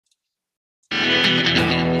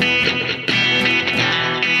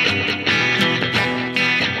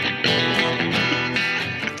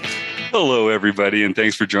everybody, and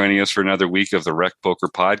thanks for joining us for another week of the Rec Poker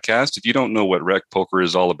Podcast. If you don't know what Rec Poker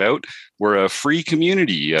is all about, we're a free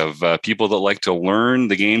community of people that like to learn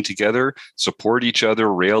the game together, support each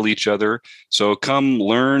other, rail each other. So come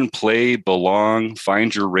learn, play, belong,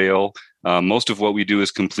 find your rail. Most of what we do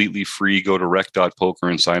is completely free. Go to rec.poker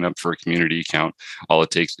and sign up for a community account. All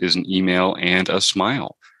it takes is an email and a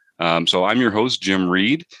smile. So I'm your host, Jim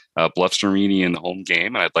Reed, Bluffstorini in the home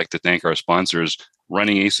game, and I'd like to thank our sponsors,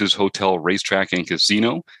 Running Aces Hotel, Racetrack, and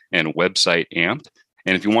Casino, and website Amped.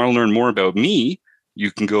 And if you want to learn more about me,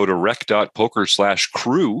 you can go to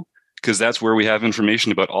rec.poker/crew, because that's where we have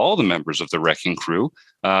information about all the members of the Wrecking Crew.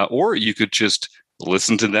 Or you could just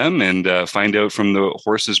listen to them and find out from the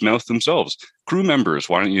horse's mouth themselves. Crew members,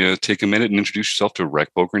 why don't you take a minute and introduce yourself to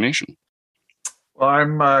Rec Poker Nation? Well,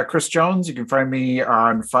 I'm Chris Jones. You can find me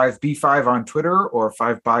on 5B5 on Twitter or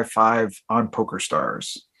 5x5 on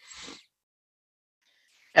PokerStars.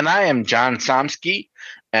 And I am John Somsky,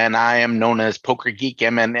 and I am known as Poker Geek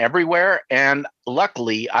MN everywhere. And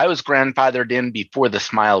luckily, I was grandfathered in before the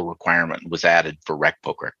smile requirement was added for Rec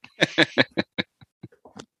Poker.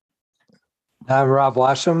 I'm Rob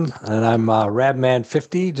Washam, and I'm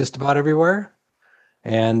Rabman50 just about everywhere.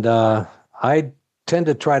 And I tend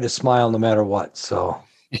to try to smile no matter what. So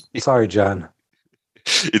sorry, John.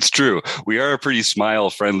 It's true. We are a pretty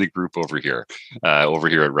smile-friendly group over here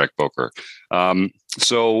at Rec Poker.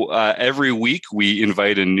 So every week we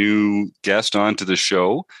invite a new guest onto the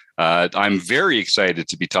show. I'm very excited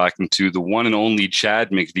to be talking to the one and only Chad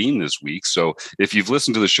McVean this week. So if you've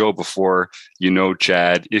listened to the show before, you know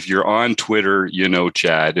Chad. If you're on Twitter, you know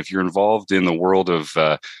Chad. If you're involved in the world of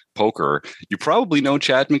poker, you probably know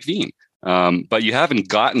Chad McVean. But you haven't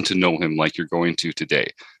gotten to know him like you're going to today.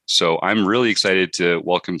 So I'm really excited to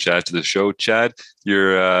welcome Chad to the show. Chad,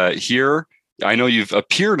 you're here. I know you've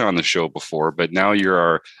appeared on the show before, but now you're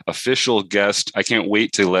our official guest. I can't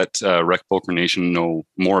wait to let Rec Poker Nation know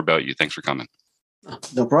more about you. Thanks for coming.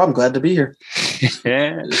 No problem. Glad to be here.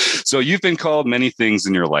 So you've been called many things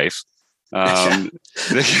in your life. The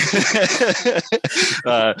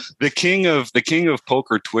king of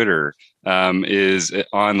poker Twitter is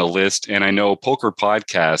on the list, and I know poker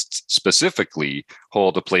podcasts specifically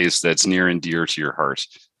hold a place that's near and dear to your heart.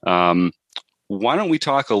 Why don't we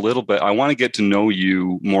talk a little bit? I want to get to know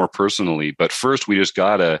you more personally, but first we just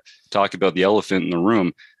gotta talk about the elephant in the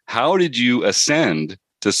room. How did you ascend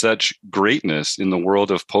to such greatness in the world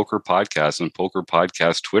of poker podcasts and poker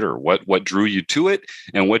podcast Twitter? What drew you to it,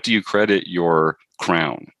 and what do you credit your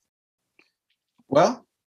crown? Well,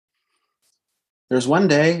 there's one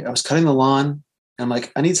day I was cutting the lawn, and I'm like,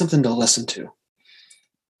 I need something to listen to.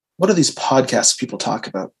 What are these podcasts people talk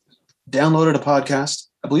about? Downloaded a podcast.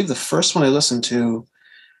 I believe the first one I listened to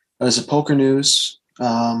was a Poker News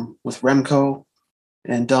with Remco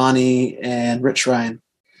and Donnie and Rich Ryan.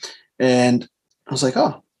 And I was like,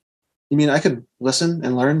 oh, you mean I could listen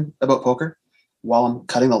and learn about poker while I'm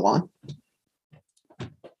cutting the lawn?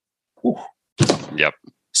 Ooh. Yep.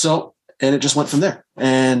 So, and it just went from there.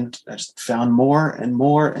 And I just found more and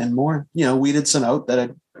more and more, weeded some out that I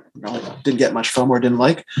really didn't get much from or didn't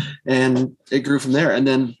like. And it grew from there. And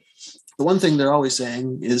then the one thing they're always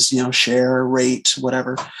saying is, share, rate,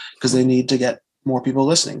 whatever, because they need to get more people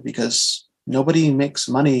listening, because nobody makes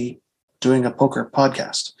money doing a poker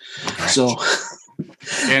podcast. Right. So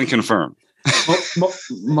and confirm.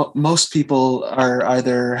 Most people are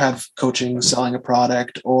either have coaching, selling a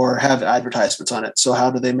product, or have advertisements on it. So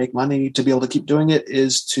how do they make money to be able to keep doing it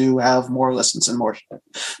is to have more listens and more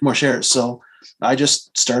shares. So I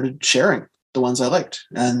just started sharing the ones I liked.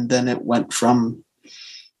 And then it went from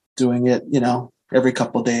doing it, every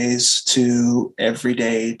couple of days to every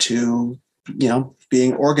day to,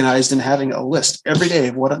 being organized and having a list every day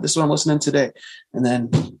of this is what I'm listening to today, and then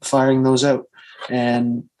firing those out.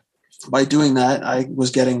 And by doing that, I was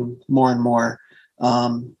getting more and more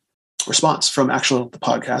response from the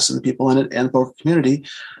podcast and the people in it and the poker community,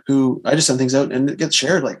 who I just send things out and it gets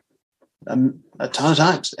shared like a ton of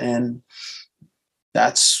times. And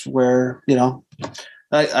that's where,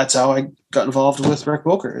 that's how I got involved with Rec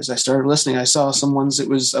Poker. As I started listening, I saw some ones. I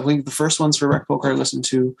believe the first ones for Rec Poker I listened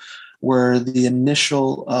to were the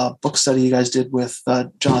initial book study you guys did with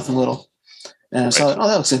Jonathan Little. And I saw, that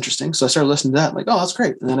looks interesting. So I started listening to that. I'm like, oh, that's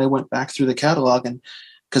great. And then I went back through the catalog, and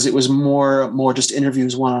because it was more just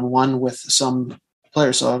interviews one-on-one with some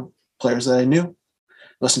players. So players that I knew,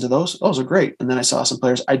 listened to those. Those are great. And then I saw some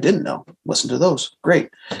players I didn't know, listen to those. Great.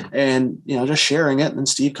 And, just sharing it. And then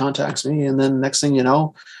Steve contacts me. And then next thing you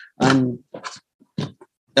know, I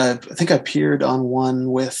think I appeared on one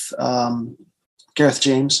with Gareth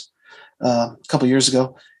James a couple years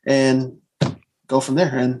ago, and go from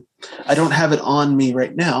there. And I don't have it on me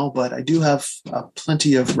right now, but I do have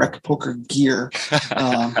plenty of Rec Poker gear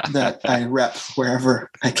that I rep wherever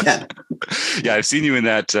I can. Yeah, I've seen you in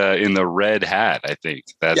that in the red hat. I think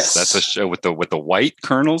that's a show with the white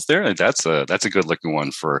kernels there. That's a good looking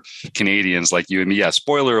one for Canadians like you and me. Yeah,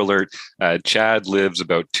 spoiler alert: Chad lives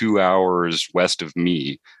about 2 hours west of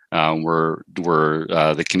me. We're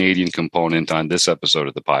the Canadian component on this episode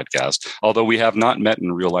of the podcast, although we have not met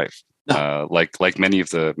in real life. No. Like many of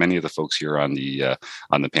the folks here on the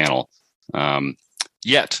panel,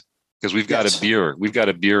 yet, because we've got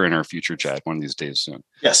a beer in our future, Chad, one of these days soon.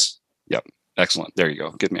 Yes. Yep. Excellent. There you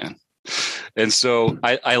go. Good man. And so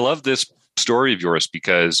I love this story of yours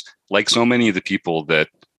because, like so many of the people that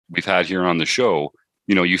we've had here on the show,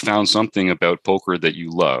 you found something about poker that you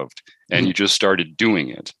loved, and you just started doing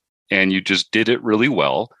it, and you just did it really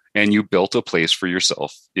well, and you built a place for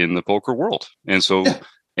yourself in the poker world. And so. Yeah.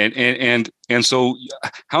 And so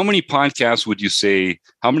how many podcasts would you say,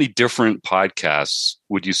 how many different podcasts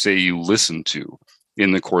would you say you listen to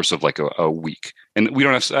in the course of like a week? And we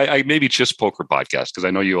don't have, I maybe just poker podcasts, because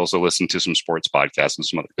I know you also listen to some sports podcasts and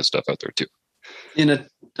some other good stuff out there too.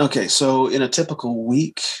 So in a typical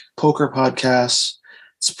week, poker podcasts,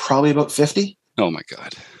 it's probably about 50. Oh my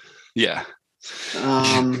God. Yeah.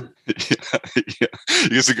 You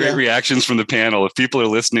get some great reactions from the panel. If people are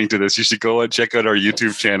listening to this, you should go and check out our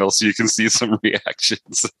YouTube channel so you can see some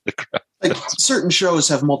reactions. Like certain shows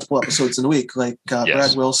have multiple episodes in a week. Like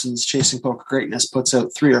Brad Wilson's Chasing Poker Greatness puts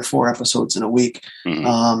out 3 or 4 episodes in a week.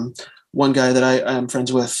 Mm-hmm. One guy that I am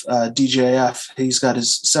friends with, DJF, he's got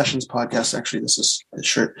his Sessions podcast. Actually, this is his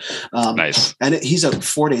shirt. Nice. And he's out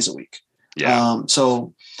 4 days a week. Yeah.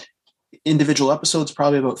 So individual episodes,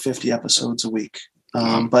 probably about 50 episodes a week.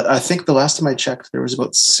 But I think the last time I checked, there was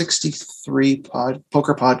about 63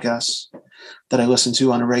 poker podcasts that I listen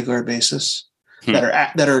to on a regular basis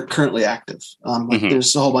that are currently active.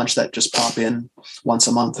 There's a whole bunch that just pop in once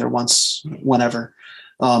a month or once whenever.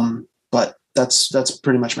 But that's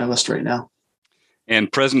pretty much my list right now.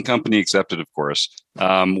 And present company accepted, of course.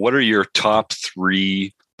 What are your top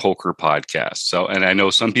 3 poker podcasts? So, and I know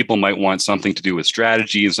some people might want something to do with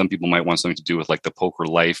strategy, and some people might want something to do with like the poker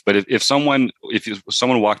life. But if someone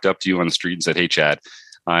walked up to you on the street and said, "Hey, Chad,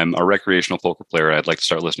 I'm a recreational poker player. I'd like to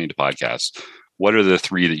start listening to podcasts," what are the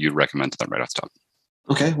 3 that you'd recommend to them right off the top?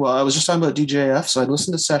 Okay, well, I was just talking about DJF, so I'd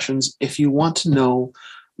listen to Sessions. If you want to know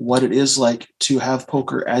what it is like to have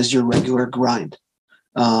poker as your regular grind,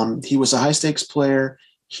 he was a high stakes player.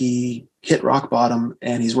 He hit rock bottom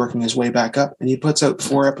and he's working his way back up, and he puts out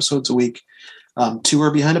 4 episodes a week. 2 are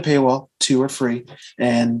behind a paywall, 2 are free.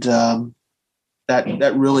 And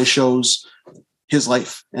that really shows his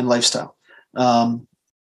life and lifestyle.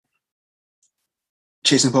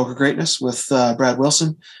 Chasing Poker Greatness with Brad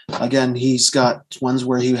Wilson. Again, he's got ones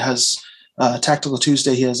where he has Tactical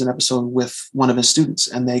Tuesday. He has an episode with one of his students,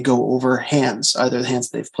 and they go over hands, either the hands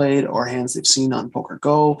they've played or hands they've seen on Poker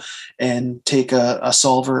Go, and take a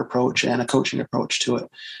solver approach and a coaching approach to it.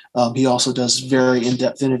 He also does very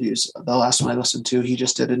in-depth interviews. The last one I listened to, he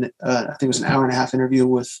just did I think it was an hour-and-a-half interview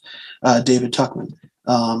with David Tuckman,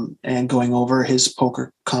 and going over his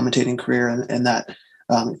poker commentating career and that.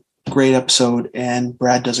 Great episode, and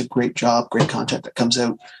Brad does a great job, great content that comes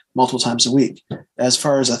out multiple times a week. As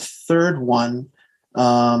far as a third one,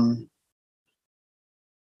 it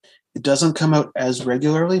doesn't come out as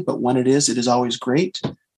regularly, but when it is always great.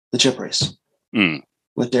 The Chip Race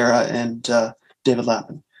with Dara and David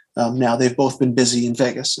Lappin. Now they've both been busy in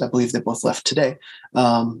Vegas. I believe they both left today.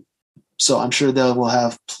 So I'm sure they will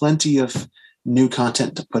have plenty of new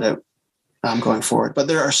content to put out going forward. But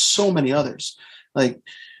there are so many others. Like,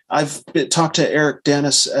 I've talked to Eric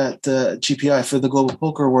Dennis at the GPI for the Global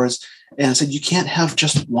Poker Awards, and I said, you can't have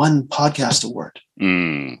just one podcast award,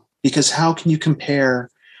 because how can you compare,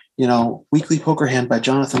 Weekly Poker Hand by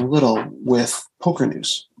Jonathan Little with Poker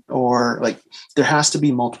News? Or like, there has to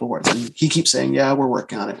be multiple awards. And he keeps saying, yeah, we're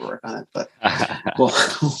working on it. But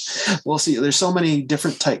we'll see. There's so many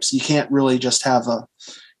different types. You can't really just have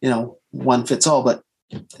one fits all, but,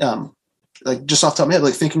 like just off the top of my head,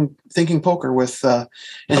 like thinking poker with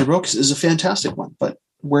Andrew Brokes is a fantastic one, but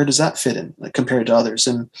where does that fit in, like compared to others?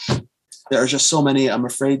 And there are just so many. I'm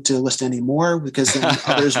afraid to list any more because then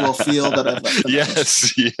others will feel that I've left them.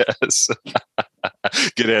 Yes.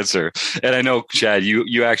 Good answer. And I know, Chad,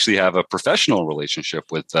 you actually have a professional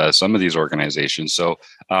relationship with some of these organizations. So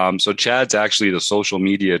Chad's actually the social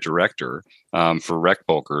media director for Rec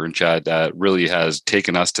Poker, and Chad really has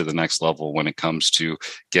taken us to the next level when it comes to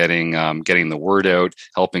getting the word out,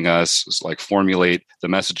 helping us like formulate the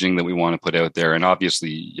messaging that we want to put out there. And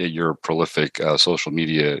obviously, you're a prolific social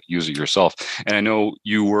media user yourself. And I know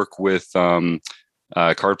you work with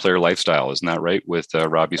Card Player Lifestyle, isn't that right? With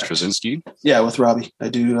Robbie Straczynski? Yeah, with Robbie. I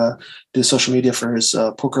do social media for his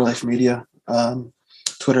Poker Life Media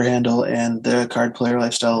Twitter handle and the Card Player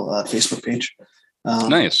Lifestyle Facebook page.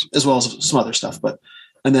 Nice. As well as some other stuff.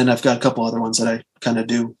 And then I've got a couple other ones that I kind of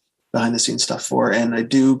do behind the scenes stuff for. And I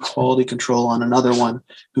do quality control on another one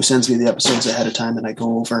who sends me the episodes ahead of time, and I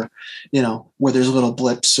go over, where there's little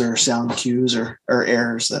blips or sound cues or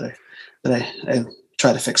errors that I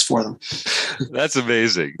try to fix for them. That's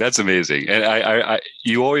amazing. And I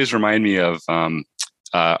you always remind me of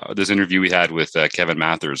this interview we had with Kevin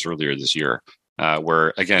Mathers earlier this year,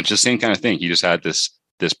 where again, just same kind of thing. He just had this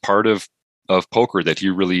part of poker that he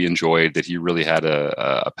really enjoyed, that he really had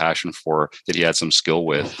a passion for, that he had some skill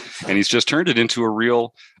with, and he's just turned it into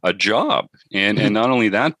a job. And not only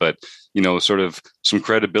that, but sort of some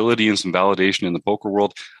credibility and some validation in the poker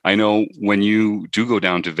world. I know when you do go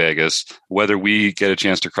down to Vegas, whether we get a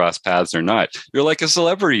chance to cross paths or not, you're like a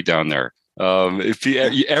celebrity down there.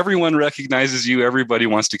 Everyone recognizes you, everybody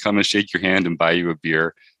wants to come and shake your hand and buy you a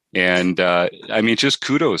beer. And just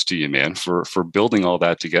kudos to you, man, for building all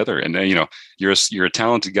that together. And you're a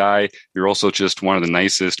talented guy. You're also just one of the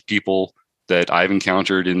nicest people that I've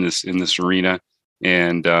encountered in this arena.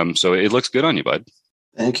 And so it looks good on you, bud.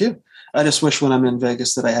 Thank you. I just wish when I'm in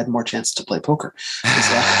Vegas that I had more chances to play poker.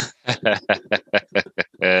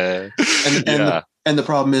 And the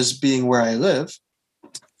problem is, being where I live,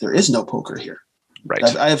 there is no poker here. Right.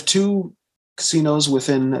 I have 2 casinos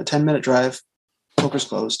within a 10-minute drive. Poker's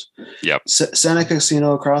closed. Yep. Seneca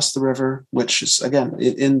Casino across the river, which is again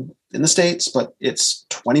in the States, but it's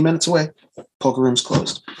 20 minutes away. Poker room's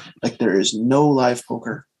closed. Like, there is no live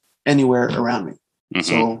poker anywhere around me. Mm-hmm.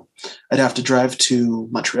 So I'd have to drive to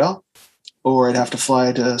Montreal, or I'd have to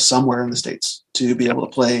fly to somewhere in the States to be able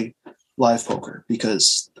to play live poker,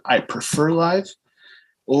 because I prefer live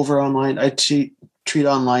over online. I treat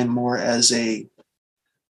online more as a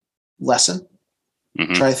lesson,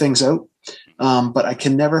 try things out. But I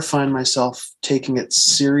can never find myself taking it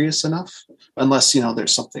serious enough, unless,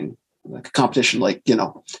 there's something like a competition, like,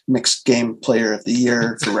 mixed game player of the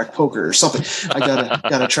year for Rec Poker or something. I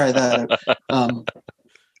gotta try that out.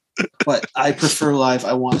 But I prefer live.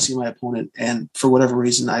 I want to see my opponent. And for whatever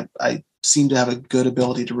reason, I seem to have a good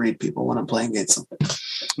ability to read people when I'm playing against them.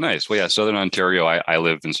 Nice. Well, yeah, Southern Ontario. I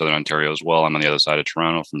live in Southern Ontario as well. I'm on the other side of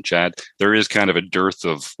Toronto from Chad. There is kind of a dearth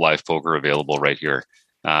of live poker available right here.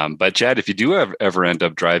 But Chad, if you do ever end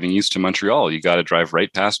up driving east to Montreal, you got to drive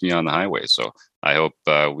right past me on the highway. So I hope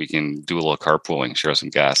we can do a little carpooling, share some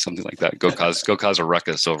gas, something like that. Go cause a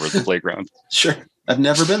ruckus over at the playground. Sure. I've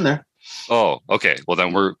never been there. Oh, okay. Well,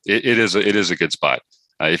 then it is a good spot.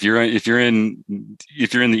 If you're in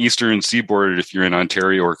the Eastern Seaboard, if you're in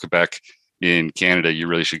Ontario or Quebec in Canada, you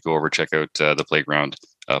really should go over, check out the Playground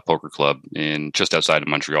Poker Club just outside of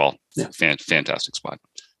Montreal. Yeah. Fantastic spot.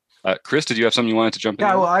 Chris, did you have something you wanted to jump in?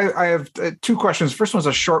 Yeah, well, I have 2 questions. First one's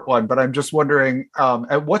a short one, but I'm just wondering,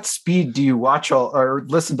 at what speed do you watch or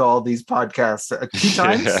listen to all these podcasts? 2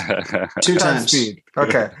 times? 2 times speed.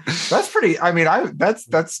 Okay. That's pretty,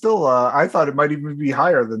 that's still, I thought it might even be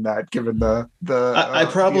higher than that, given the I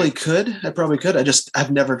probably could.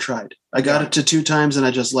 I've never tried. I got it to 2 times and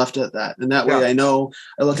I just left it at that. And that way I know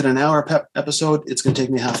I look at an hour episode, it's going to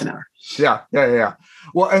take me half an hour. Yeah.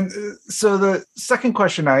 Well, and so the second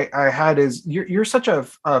question I had is, you're such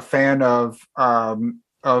a fan of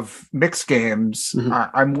mixed games. Mm-hmm.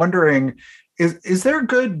 I'm wondering, is there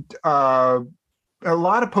good? A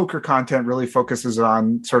lot of poker content really focuses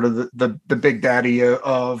on sort of the big daddy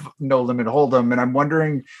of No Limit Hold'em, and I'm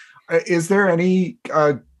wondering, is there any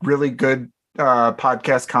really good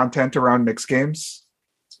podcast content around mixed games?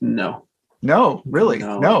 No, really,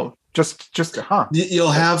 no. Just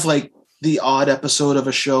You'll have like the odd episode of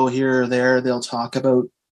a show here or there. They'll talk about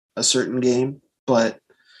a certain game, but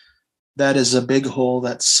that is a big hole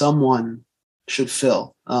that someone should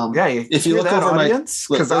fill. If you look over audience,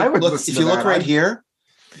 because I would look. If you look right here,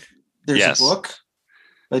 there's a book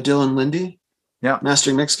by Dylan Lindy. Yeah,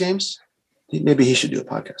 Mastering Mixed Games. Maybe he should do a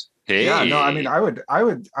podcast. Hey. Yeah, no,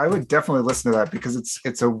 I would definitely listen to that, because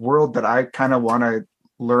it's a world that I kind of want to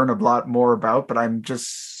learn a lot more about, but I'm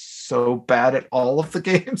just so bad at all of the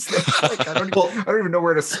games that I don't even know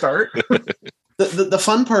where to start. The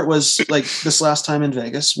fun part was like this last time in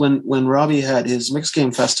Vegas when Robbie had his mixed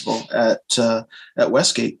game festival at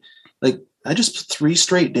Westgate. Like I just put 3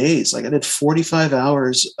 straight days. Like I did 45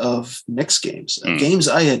 hours of mixed games, games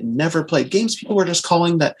I had never played, games people were just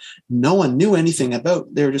calling that no one knew anything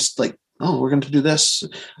about. They were just like, oh, we're going to do this.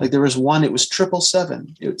 Like there was one, it was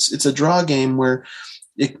 777. It's a draw game where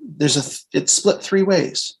it's split 3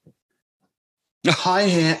 ways. High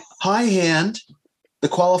hand. The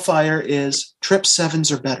qualifier is trip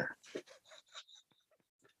 7s or better.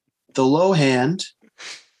 The low hand,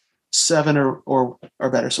 7 or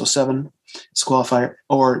better. So 7 is qualifier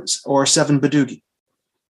or 7 Badugi.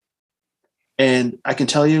 And I can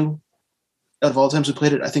tell you, out of all the times we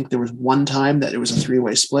played it, I think there was one time that it was a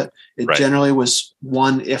 3-way split. It generally was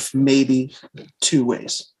 1, if maybe 2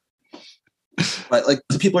 ways. But like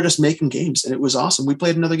the people are just making games, and it was awesome. We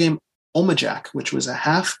played another game, Omajack, which was a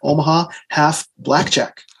half Omaha, half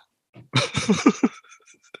blackjack.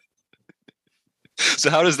 So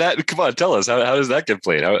how does that, come on, tell us, how does that get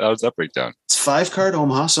played? How does that break down? It's 5-card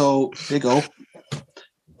Omaha, so big O.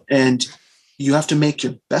 And you have to make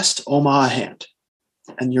your best Omaha hand.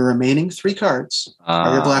 And your remaining 3 cards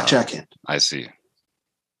are your blackjack hand. I see.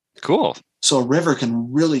 Cool. So a river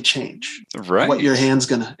can really change what your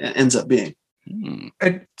hand's ends up being.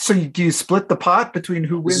 And so do you split the pot between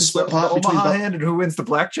who wins the Omaha hand and who wins the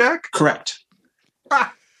blackjack? Correct.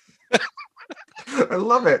 I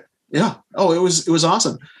love it. Yeah. Oh, it was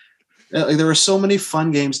awesome. Like, there were so many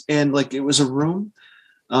fun games, and like it was a room.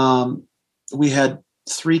 We had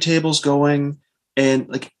 3 tables going, and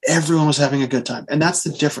like everyone was having a good time. And that's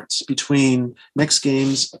the difference between mixed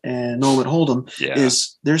games and No Limit Hold'em.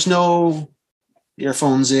 Is there's no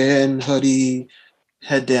earphones in, hoodie,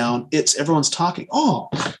 head down. It's everyone's talking. Oh,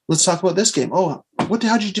 let's talk about this game. Oh,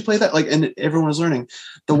 how did you play that? Like, and everyone was learning.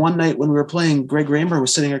 The one night when we were playing, Greg Raymer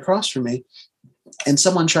was sitting across from me, and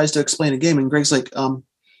someone tries to explain a game, and Greg's like,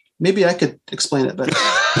 maybe I could explain it better.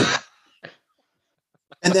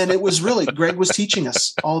 And then it was really, Greg was teaching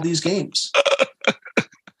us all these games.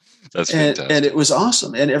 That's fantastic. And it was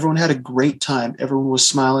awesome. And everyone had a great time. Everyone was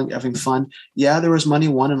smiling, having fun. Yeah, there was money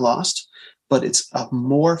won and lost, but it's a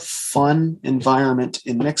more fun environment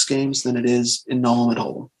in mixed games than it is in No Limit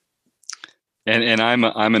Hold'em. And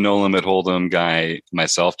I'm a No Limit Hold'em guy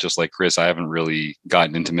myself, just like Chris. I haven't really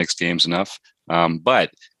gotten into mixed games enough,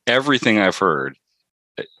 but everything I've heard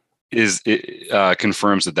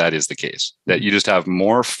confirms that is the case. That you just have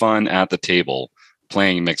more fun at the table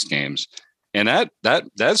playing mixed games, and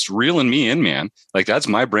that's reeling me in, man. Like that's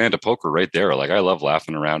my brand of poker right there. Like I love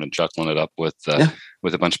laughing around and chuckling it up with a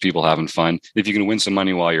bunch of people having fun. If you can win some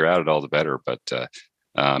money while you're at it, all the better. But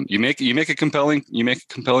you make a compelling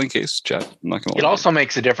case, Chad. I'm not gonna lie. It also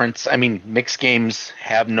makes a difference. I mean, mixed games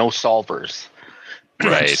have no solvers.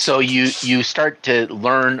 Right. So you start to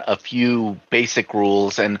learn a few basic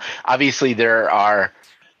rules, and obviously there are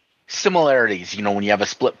similarities. You know, when you have a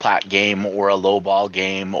split plat game or a low ball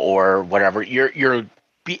game or whatever, you're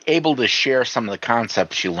be able to share some of the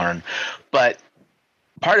concepts you learn. But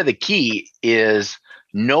part of the key is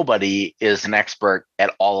nobody is an expert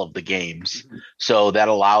at all of the games. So that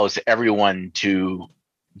allows everyone to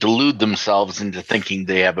delude themselves into thinking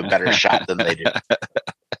they have a better shot than they do.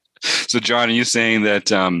 So, John, are you saying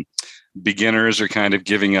that beginners are kind of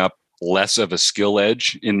giving up less of a skill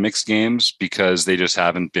edge in mixed games because they just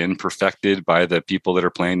haven't been perfected by the people that are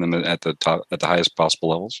playing them at the top, at the highest possible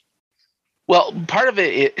levels? Well, part of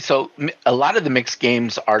it, so a lot of the mixed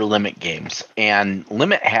games are limit games, and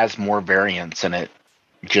limit has more variance in it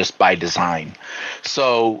just by design.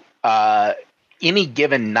 So any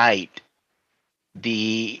given night,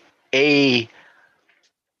 the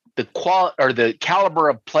caliber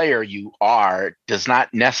of player you are does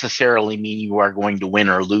not necessarily mean you are going to win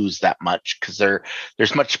or lose that much, because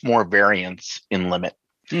there's much more variance in limit.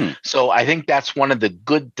 So I think that's one of the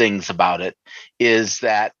good things about it, is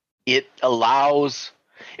that it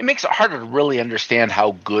makes it harder to really understand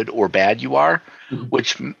how good or bad you are,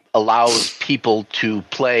 which allows people to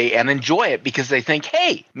play and enjoy it because they think,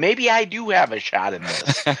 hey, maybe I do have a shot in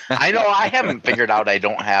this. I know I haven't figured out I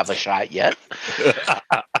don't have a shot yet.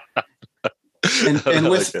 And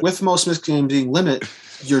with most mixed games being limit,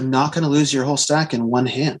 you're not going to lose your whole stack in one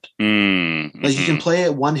hand. Like you can play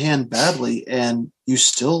it one hand badly and you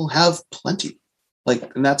still have plenty.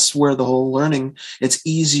 Like, and that's where the whole learning, it's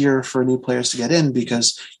easier for new players to get in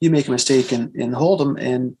because you make a mistake in Hold'em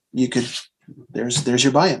and there's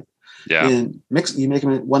your buy-in. Yeah. In mix, you make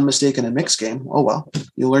one mistake in a mixed game. Oh, well,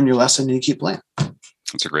 you learn your lesson and you keep playing.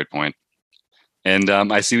 That's a great point. And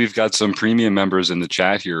I see we've got some premium members in the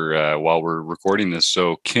chat here while we're recording this.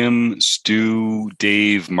 So Kim, Stu,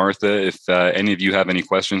 Dave, Martha, if any of you have any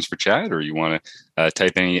questions for Chad or you want to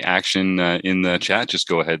type any action in the chat, just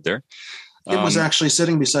go ahead there. Kim was actually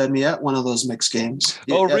sitting beside me at one of those mixed games.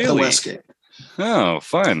 Oh, at really? The Westgate. Oh,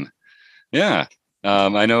 fun. Yeah.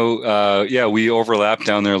 I know. We overlap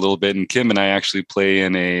down there a little bit, and Kim and I actually play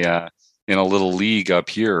in a little league up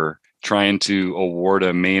here, trying to award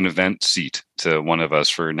a main event seat to one of us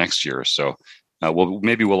for next year. So,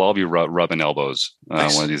 we'll all be rubbing elbows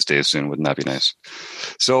nice. One of these days soon. Wouldn't that be nice?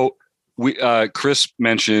 So, Chris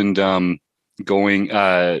mentioned going,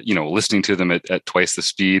 listening to them at twice the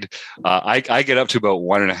speed. I get up to about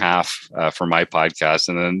 1.5 for my podcast,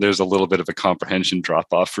 and then there's a little bit of a comprehension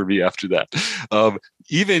drop off for me after that.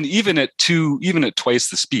 Even at twice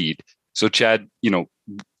the speed. So, Chad,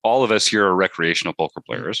 all of us here are recreational poker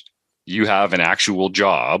players. You have an actual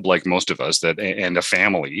job, like most of us, and a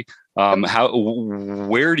family.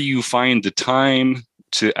 Where do you find the time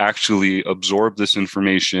to actually absorb this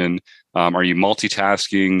information? Are you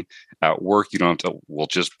multitasking at work? You don't have to. We'll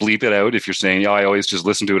just bleep it out if you're saying, "Yeah, I always just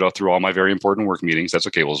listen to it through all my very important work meetings." That's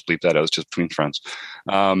okay. We'll just bleep that out. It's just between friends.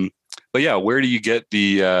 But yeah, where do you get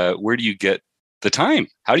the time?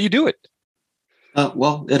 How do you do it?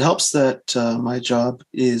 Well, it helps that my job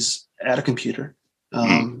is at a computer.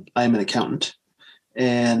 I'm an accountant,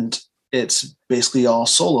 and it's basically all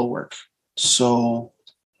solo work. So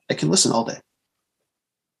I can listen all day.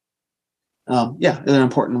 An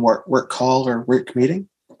important work call or work meeting,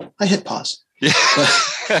 I hit pause. Yeah.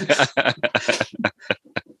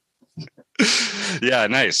 Yeah,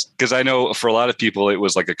 nice. Because I know for a lot of people, it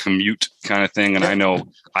was like a commute kind of thing. And I know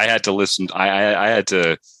I had to listen. I had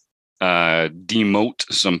to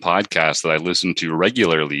demote some podcasts that I listened to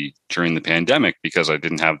regularly during the pandemic because I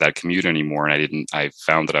didn't have that commute anymore. And I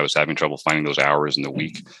found that I was having trouble finding those hours in the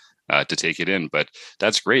week to take it in. But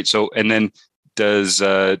that's great. So, and then does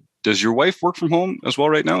your wife work from home as well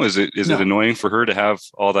right now? Is it annoying for her to have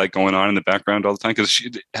all that going on in the background all the time? Because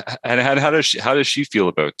how does she feel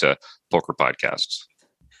about poker podcasts?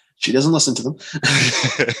 She doesn't listen to them.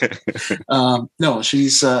 No, she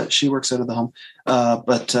works out of the home,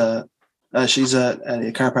 but she's at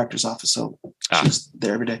a chiropractor's office, so she's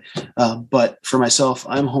there every day. But for myself,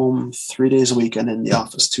 I'm home 3 days a week and in the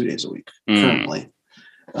office 2 days a week currently.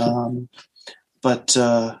 And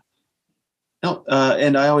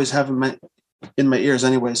I always have them in my ears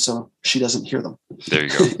anyway, so she doesn't hear them. There you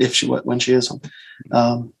go. when she is home.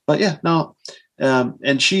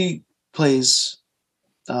 And she plays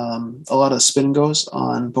a lot of spin and goes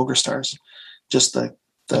on Poker Stars, just the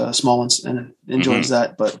small ones, and enjoys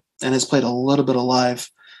that. And has played a little bit of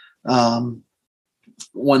live.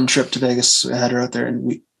 One trip to Vegas, I had her out there,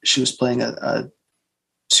 and she was playing a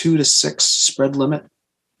 2 to 6 spread limit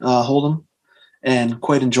hold'em, and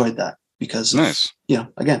quite enjoyed that because nice.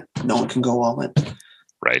 Again, no one can go all in.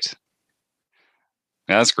 Right.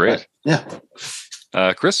 Yeah, that's great. But,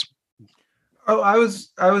 yeah. Chris. Oh, I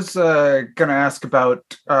was going to ask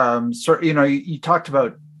about you talked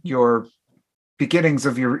about your beginnings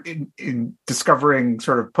of your in discovering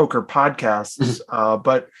sort of poker podcasts,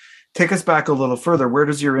 but take us back a little further. Where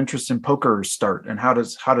does your interest in poker start, and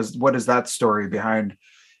what is that story behind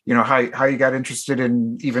how you got interested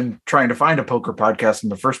in even trying to find a poker podcast in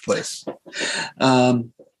the first place?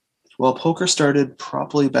 Well, poker started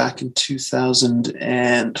probably back in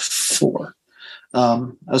 2004. I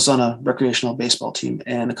was on a recreational baseball team,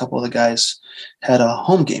 and a couple of the guys had a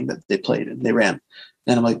home game that they played and they ran.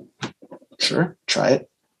 And I'm like, sure, try it.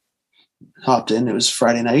 Hopped in. It was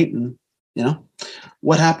Friday night, and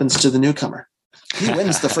what happens to the newcomer? He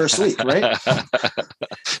wins the first week, right?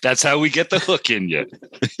 That's how we get the hook in you.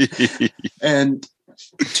 And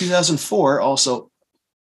 2004 also,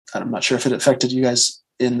 I'm not sure if it affected you guys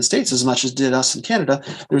in the States as much as it did us in Canada.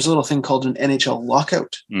 There was a little thing called an NHL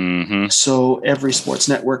lockout. Mm-hmm. So every sports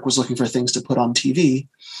network was looking for things to put on TV.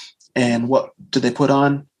 And what did they put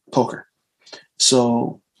on? Poker.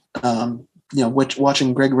 So,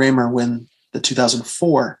 watching Greg Raymer win the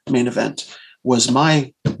 2004 main event was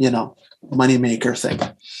my, moneymaker thing.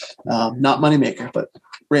 Not moneymaker, but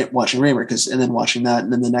watching Raymer, and then watching that.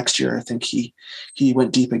 And then the next year, I think he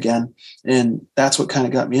went deep again. And that's what kind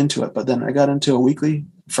of got me into it. But then I got into a weekly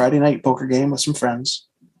Friday night poker game with some friends,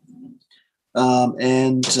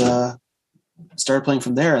 and started playing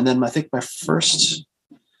from there. And then I think my first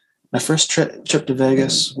trip to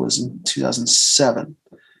Vegas was in 2007,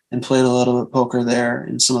 and played a little bit of poker there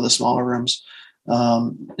in some of the smaller rooms,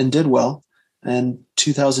 and did well. And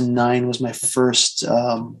 2009 was my first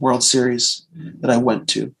World Series that I went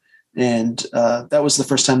to. And that was the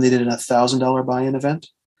first time they did a $1,000 buy-in event.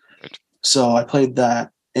 Right. So I played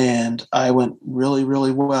that, and I went really,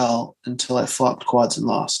 really well until I flopped quads and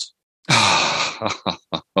lost.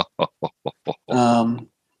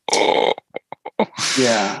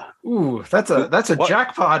 Yeah. Ooh, that's a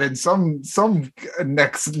jackpot in some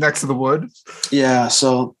next to the wood. Yeah.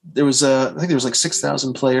 So there was I think there was like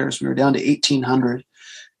 6,000 players. We were down to 1,800,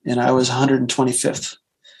 and I was 125th.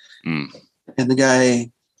 Mm. And the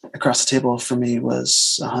guy across the table from me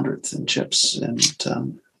was 100th in chips. And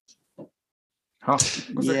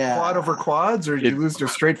was it quad over quads, or did you lose to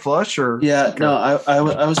straight flush? Or no, I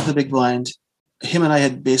was the big blind. Him and I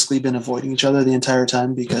had basically been avoiding each other the entire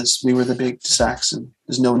time because we were the big stacks and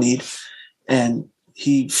there's no need. And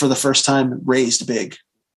he, for the first time, raised big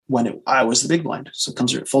when I was the big blind. So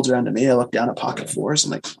it folds around to me. I look down at pocket fours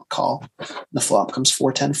and call. The flop comes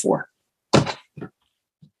 4-10-4.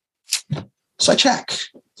 So I check.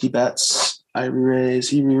 He bets. I re-raise.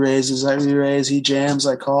 He re-raises. I re-raise. He jams.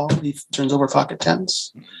 I call. He turns over pocket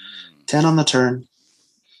tens. 10 on the turn.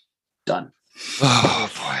 Done. Oh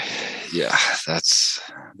boy. Yeah, that's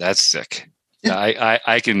sick. Yeah.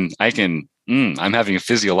 I'm having a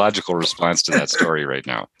physiological response to that story right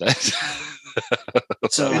now.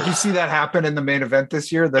 So did you see that happen in the main event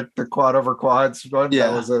this year? That the quad over quads one? Yeah.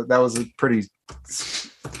 That was a pretty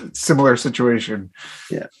similar situation.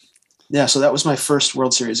 Yeah. Yeah. So that was my first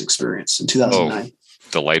World Series experience in 2009. Oh,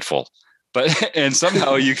 delightful. And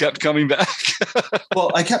somehow you kept coming back.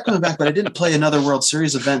 Well, I kept coming back, but I didn't play another World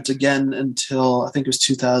Series event again until I think it was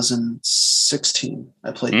 2016.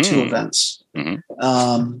 I played 2 events.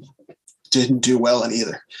 Mm-hmm. Didn't do well in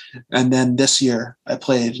either. And then this year I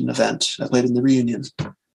played an event. I played in the reunion,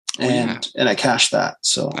 and I cashed that.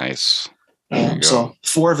 So nice. So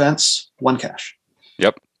 4 events, 1 cash.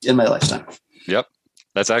 Yep. In my lifetime. Yep.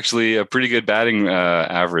 That's actually a pretty good batting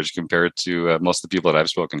average compared to most of the people that I've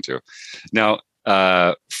spoken to. Now,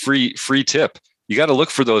 free tip: you got to look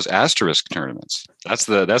for those asterisk tournaments. That's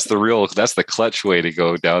the clutch way to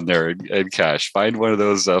go down there and cash. Find one of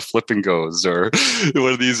those flip and goes or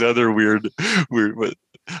one of these other weird.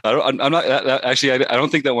 I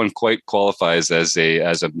don't think that one quite qualifies as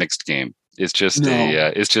a mixed game. It's just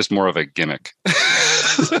it's just more of a gimmick.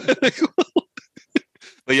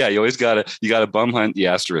 But yeah, you always gotta bum hunt the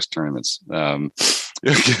asterisk tournaments. Get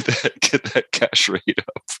that cash rate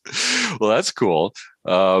up. Well, that's cool.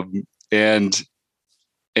 So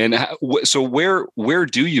where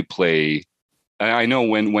do you play? I know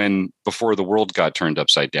when before the world got turned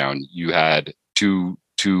upside down, you had two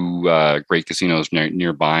great casinos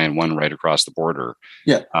nearby and one right across the border.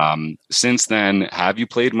 Yeah. Since then, have you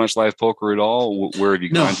played much live poker at all? Where have you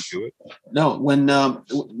gone to do it? No. When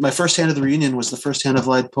my first hand of the reunion was the first hand of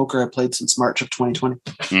live poker I played since March of 2020.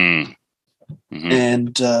 Mm-hmm.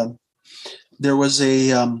 And there was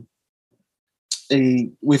we've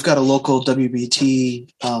got a local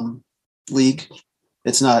WPT league.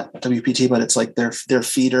 It's not WPT, but it's like their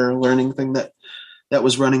feeder learning thing that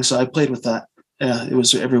was running. So I played with that. Yeah, it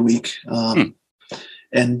was every week. And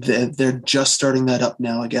they're just starting that up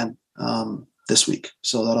now again this week.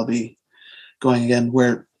 So that'll be going again,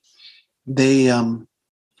 where they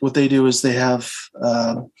what they do is they have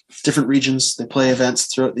different regions. They play events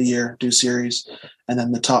throughout the year, do series, and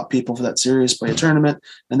then the top people for that series play a tournament,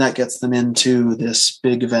 and that gets them into this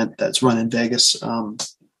big event that's run in Vegas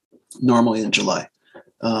normally in July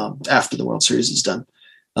after the World Series is done.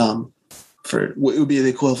 For what would be the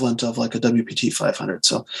equivalent of like a WPT 500.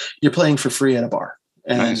 So you're playing for free at a bar.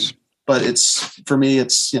 Nice. But for me,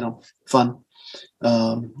 it's, fun.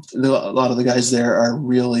 A lot of the guys there are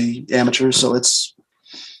really amateurs. So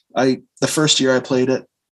the first year I played it.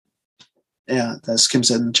 Yeah. As Kim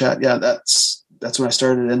said in the chat. Yeah. That's when I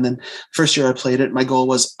started. And then first year I played it, my goal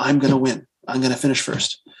was I'm going to win. I'm going to finish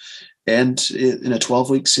first. And in a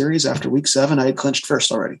 12-week series after week 7, I had clinched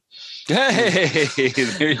first already. Hey,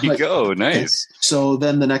 there you go. Nice. So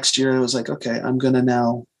then the next year I was like, okay, I'm going to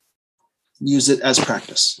now use it as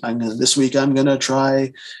practice. This week I'm going to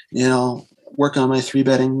try, work on my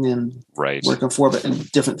 3-betting and work on 4-bet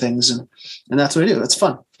and different things. And that's what I do. It's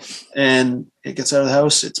fun. And it gets out of the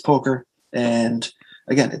house. It's poker. And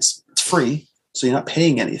again, it's free. So you're not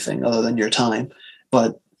paying anything other than your time,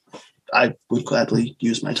 but I would gladly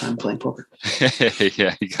use my time playing poker.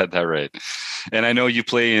 Yeah, you got that right. And I know you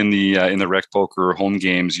play in the Rec Poker home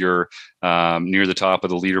games. You're near the top of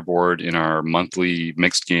the leaderboard in our monthly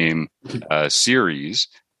mixed game series.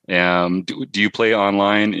 Do you play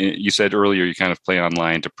online? You said earlier you kind of play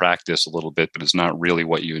online to practice a little bit, but it's not really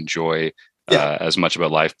what you enjoy as much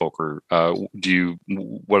about live poker.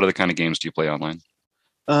 What other kind of games do you play online?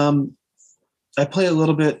 I play a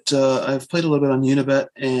little bit. I've played a little bit on Unibet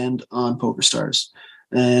and on PokerStars,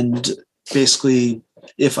 and basically,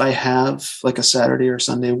 if I have like a Saturday or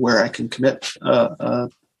Sunday where I can commit a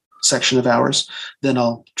section of hours, then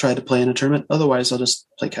I'll try to play in a tournament. Otherwise, I'll just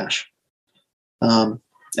play cash. And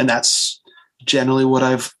that's generally what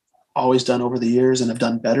I've always done over the years, and I've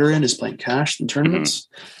done better in is playing cash than tournaments.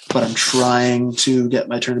 But I'm trying to get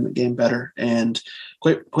my tournament game better. And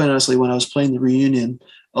quite honestly, when I was playing the reunion,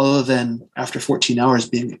 other than after 14 hours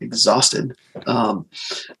being exhausted,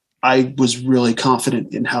 I was really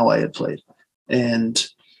confident in how I had played. And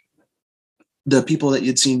the people that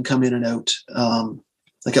you'd seen come in and out,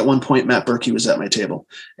 like at one point, Matt Berkey was at my table.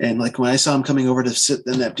 And like when I saw him coming over to sit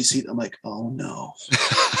in the empty seat, I'm like, oh no.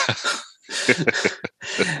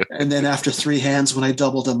 And then after 3 hands, when I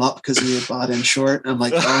doubled him up because he had bought in short, I'm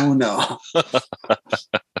like, oh no.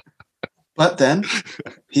 But then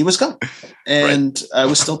he was gone, and I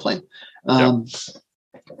was still playing.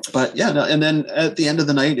 But yeah, no, and then at the end of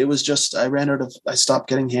the night, it was just I stopped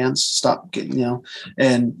getting hands, stopped getting,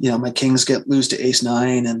 and my kings lose to ace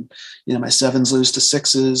 9, and my 7s lose to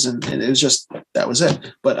 6s, and it was just, that was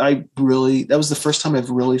it. But that was the first time I've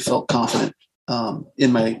really felt confident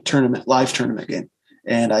in my live tournament game,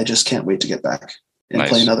 and I just can't wait to get back and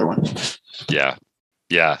play another one. Yeah.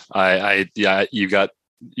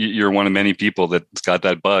 You're one of many people that's got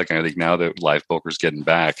that bug. And I think now that live poker's getting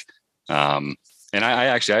back, and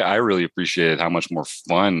I really appreciated how much more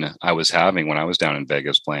fun I was having when I was down in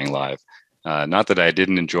Vegas playing live. Not that I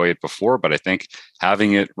didn't enjoy it before, but I think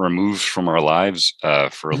having it removed from our lives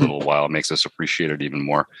for a little while makes us appreciate it even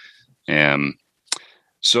more.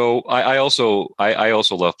 So I also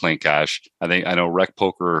love playing cash. I know Rec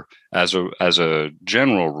Poker as a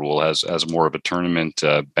general rule has more of a tournament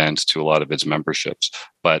bent to a lot of its memberships.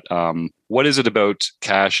 But what is it about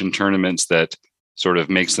cash and tournaments that sort of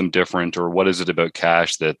makes them different, or what is it about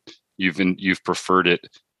cash that you've preferred it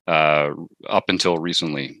up until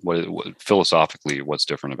recently? What philosophically, what's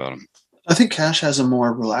different about them? I think cash has a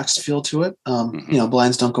more relaxed feel to it.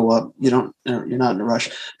 Blinds don't go up. You're not in a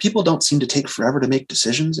rush. People don't seem to take forever to make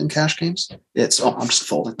decisions in cash games. It's, I'm just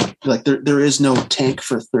folding. Like there is no tank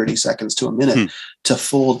for 30 seconds to a minute to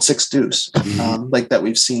fold 6 deuce, like that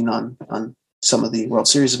we've seen on some of the World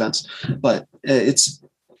Series events. But it's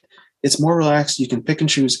more relaxed. You can pick and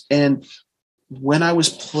choose. And when I was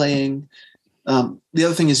playing, the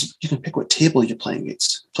other thing is you can pick what table you're playing on.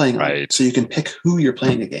 So you can pick who you're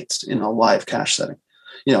playing against in a live cash setting,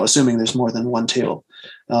 assuming there's more than one table.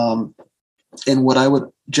 And what I would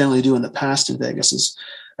generally do in the past in Vegas is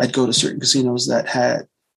I'd go to certain casinos that had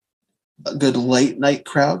a good late night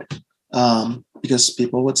crowd, because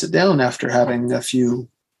people would sit down after having a few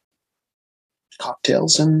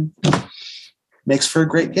cocktails, and makes for a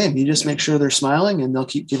great game. You just make sure they're smiling and they'll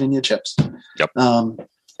keep giving you chips. Yep.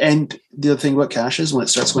 And the other thing about cash is when it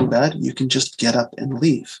starts going bad, you can just get up and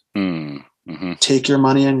leave. Take your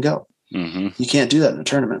money and go. You can't do that in a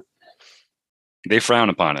tournament. They frown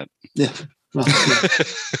upon it. Yeah. Well,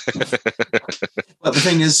 but the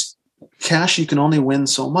thing is, cash, you can only win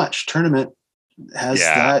so much. Tournament has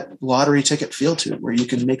that lottery ticket feel to it where you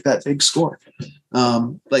can make that big score.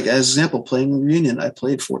 Like as example, playing the reunion, I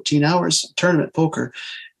played 14 hours tournament poker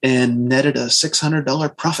and netted a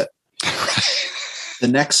 $600 profit. The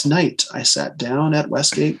next night, I sat down at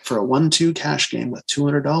Westgate for a 1-2 cash game with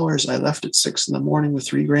 $200. I left at 6 a.m. with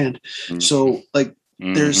 $3,000. So, like,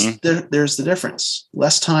 there's the difference: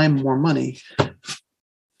 less time, more money.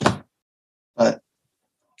 But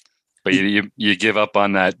you give up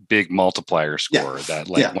on that big multiplier score, that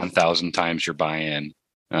 1,000 times your buy-in.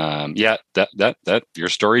 That your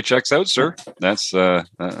story checks out, sir.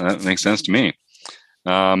 That makes sense to me.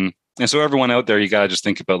 And so everyone out there, you got to just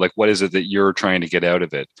think about, like, what is it that you're trying to get out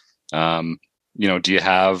of it? Do you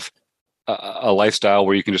have a lifestyle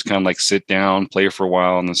where you can just kind of like sit down, play for a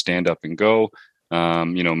while, and then stand up and go?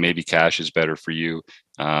 Maybe cash is better for you.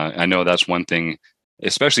 I know that's one thing,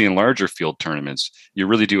 especially in larger field tournaments, you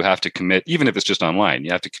really do have to commit, even if it's just online,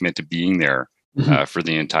 you have to commit to being there for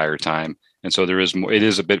the entire time. And so it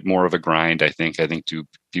is a bit more of a grind, I think.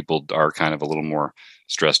 People are kind of a little more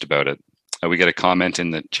stressed about it. We get a comment in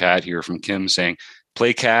the chat here from Kim saying,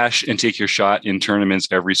 play cash and take your shot in tournaments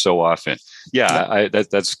every so often. Yeah,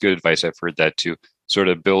 that's good advice. I've heard that too. Sort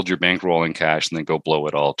of build your bankroll in cash and then go blow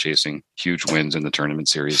it all chasing huge wins in the tournament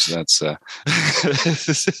series. That's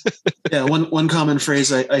one common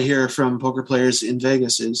phrase I hear from poker players in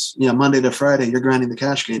Vegas is, Monday to Friday, you're grinding the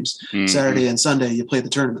cash games. Saturday and Sunday, you play the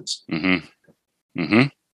tournaments. I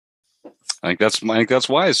think that's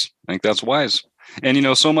wise.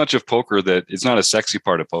 And so much of poker that it's not a sexy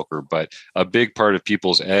part of poker, but a big part of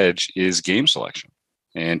people's edge is game selection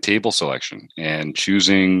and table selection and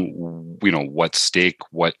choosing, what stake,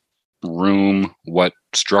 what room, what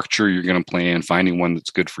structure you're going to play in, finding one that's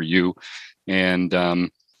good for you. And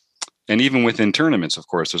even within tournaments, of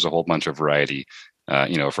course, there's a whole bunch of variety,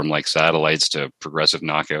 from like satellites to progressive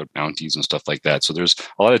knockout bounties and stuff like that. So there's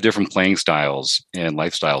a lot of different playing styles and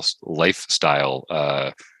lifestyle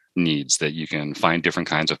needs that you can find different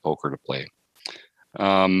kinds of poker to play.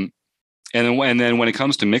 And then when it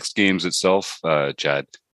comes to mixed games itself, Chad,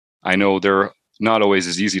 I know they're not always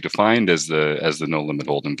as easy to find as the No Limit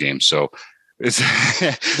Hold'em game. So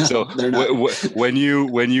when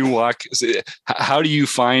you walk, how do you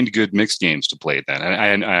find good mixed games to play then?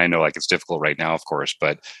 And I know like it's difficult right now, of course,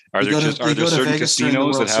 but are there certain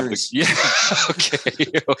casinos that have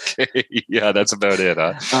okay. Yeah, that's about it.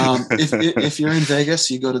 Huh? If you're in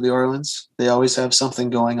Vegas, you go to the Orleans. They always have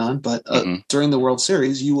something going on, but during the World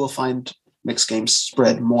Series, you will find mixed games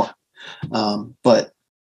spread more. But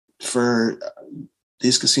for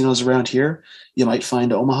these casinos around here, you might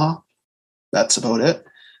find Omaha. That's about it.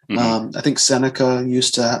 I think Seneca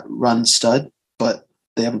used to run stud, but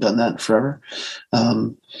they haven't done that in forever.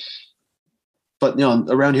 But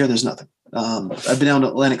around here, there's nothing. I've been down to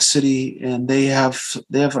Atlantic City, and they have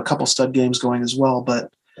a couple stud games going as well,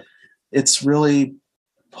 but it's really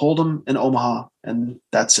Hold'em and Omaha, and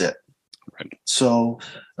that's it. Right. So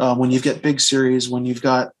when you get big series, when you've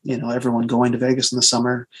got everyone going to Vegas in the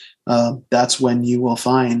summer, that's when you will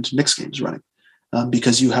find mixed games running.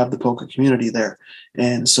 Because you have the poker community there.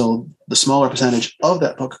 And so the smaller percentage of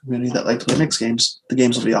that poker community that like to play mixed games, the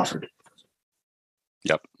games will be offered.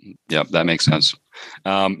 Yep. That makes sense.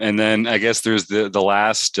 And then I guess there's the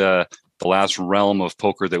last realm of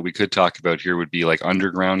poker that we could talk about here would be like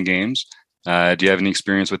underground games. Do you have any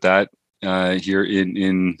experience with that here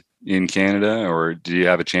in Canada, or do you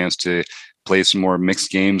have a chance to play some more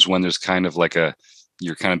mixed games when there's kind of like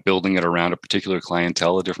you're kind of building it around a particular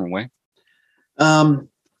clientele a different way?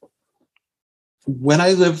 When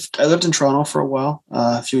I lived in Toronto for a while,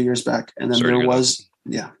 a few years back, and then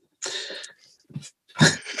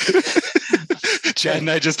Chad and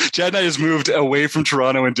I just moved away from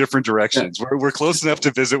Toronto in different directions. Yeah. We're close enough to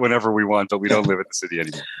visit whenever we want, but we don't live in the city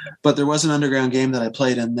anymore. But there was an underground game that I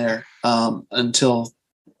played in there until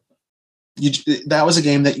that was a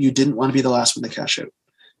game that you didn't want to be the last one to cash out,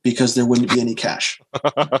 because there wouldn't be any cash.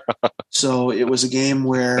 So it was a game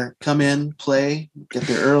where come in, play, get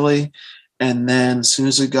there early, and then as soon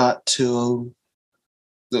as you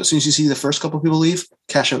see the first couple of people leave,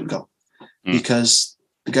 cash out and go. Because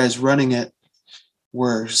the guys running it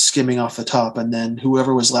were skimming off the top, and then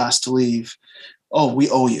whoever was last to leave, we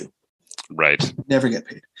owe you. Right. Never get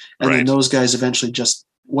paid. And then those guys eventually just,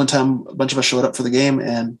 one time a bunch of us showed up for the game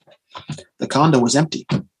and the condo was empty.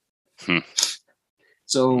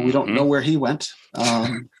 So we don't know where he went.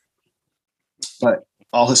 But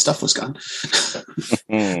all his stuff was gone.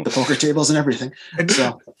 The poker tables and everything.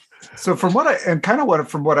 So from what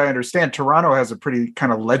I understand, Toronto has a pretty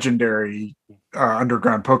kind of legendary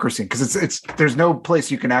underground poker scene, because there's no place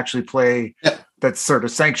you can actually play that's sort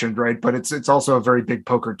of sanctioned, right? But it's also a very big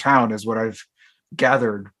poker town, is what I've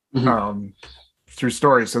gathered through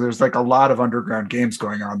stories. So there's like a lot of underground games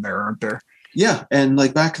going on there, aren't there? Yeah, and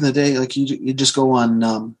like back in the day, like you just go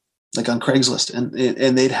on like on Craigslist,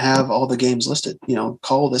 and they'd have all the games listed.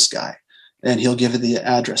 Call this guy, and he'll give you the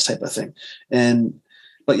address, type of thing.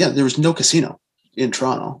 But yeah, there was no casino in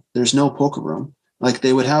Toronto. There's no poker room. Like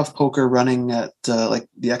they would have poker running at like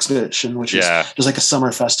the Exhibition, which is just like a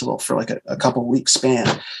summer festival for like a couple weeks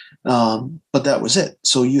span. But that was it.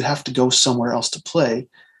 So you have to go somewhere else to play.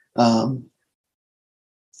 But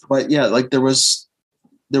yeah, like there was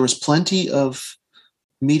plenty of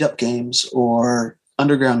meetup games or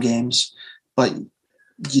underground games, but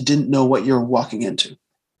you didn't know what you're walking into.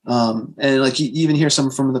 And like you even hear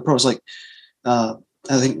some from the pros, like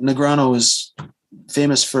I think Negrano is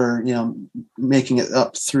famous for, making it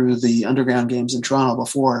up through the underground games in Toronto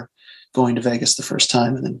before going to Vegas the first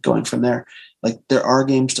time and then going from there. Like there are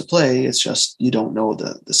games to play. It's just, you don't know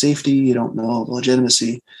the safety. You don't know the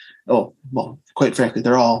legitimacy. Oh, well, quite frankly,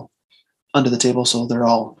 they're all under the table, so they're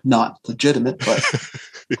all not legitimate. But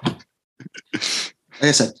like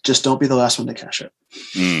I said, just don't be the last one to cash it.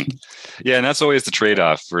 Yeah, and that's always the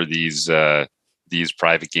trade-off for these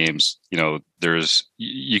private games.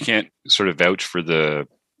 You can't sort of vouch for the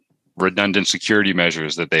redundant security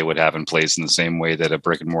measures that they would have in place in the same way that a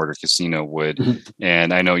brick and mortar casino would.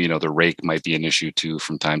 And I know, the rake might be an issue too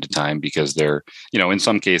from time to time, because they're, in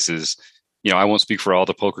some cases, I won't speak for all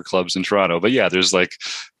the poker clubs in Toronto, but yeah, there's like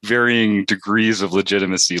varying degrees of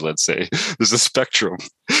legitimacy, let's say. There's a spectrum.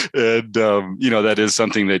 And, that is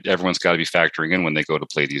something that everyone's got to be factoring in when they go to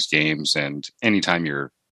play these games. And anytime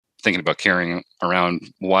you're thinking about carrying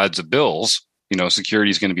around wads of bills, security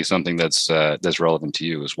is going to be something that's relevant to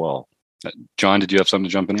you as well. John, did you have something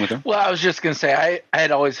to jump in with there? Well, I was just going to say, I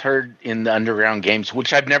had always heard in the underground games,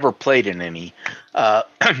 which I've never played in any,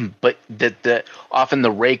 but that often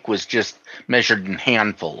the rake was just measured in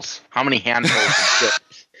handfuls. How many handfuls of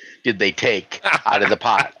chips did they take out of the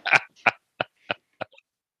pot?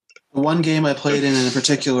 The one game I played in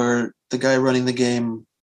particular, the guy running the game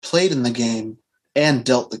played in the game and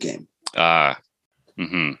dealt the game.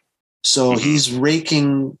 So he's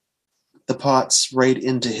raking the pots right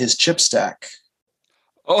into his chip stack.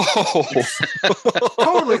 Oh,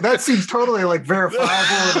 totally. That seems totally like verifiable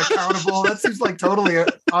and accountable. That seems like totally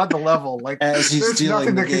on the level. Like as he's there's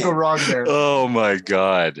nothing that can go wrong there. Oh my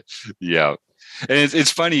God. Yeah. And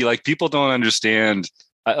it's funny, like people don't understand.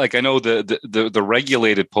 Like I know the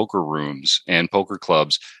regulated poker rooms and poker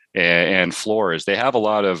clubs and floors, they have a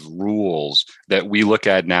lot of rules that we look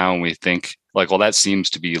at now and we think like, well, that seems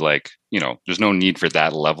to be like, there's no need for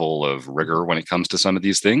that level of rigor when it comes to some of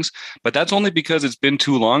these things. But that's only because it's been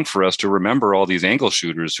too long for us to remember all these angle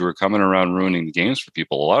shooters who are coming around ruining the games for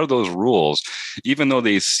people. A lot of those rules, even though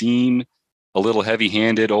they seem a little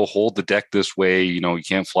heavy-handed, hold the deck this way, you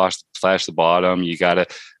can't flash the bottom, you gotta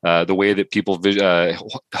the way that people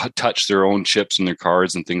touch their own chips and their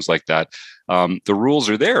cards and things like that. The rules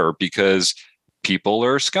are there because people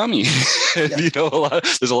are scummy. Yeah.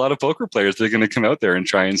 There's a lot of poker players that are going to come out there and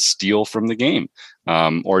try and steal from the game,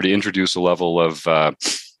 or to introduce a level of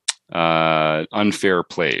unfair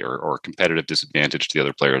play or competitive disadvantage to the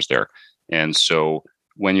other players there. And so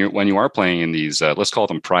when you are playing in these, let's call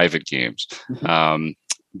them private games,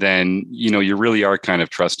 then you really are kind of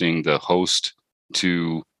trusting the host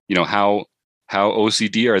to how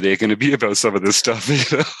OCD are they going to be about some of this stuff.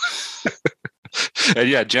 And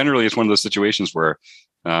yeah, generally it's one of those situations where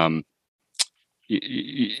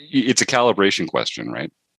it's a calibration question, right?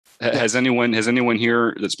 Has anyone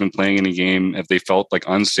here that's been playing any game, have they felt like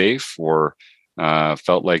unsafe or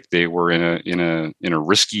felt like they were in a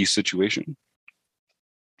risky situation?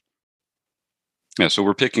 Yeah, so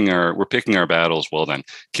we're picking our battles. Well, then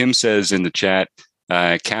Kim says in the chat,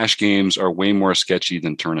 cash games are way more sketchy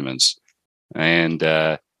than tournaments, and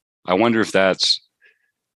I wonder if that's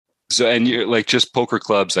so. And you're like just poker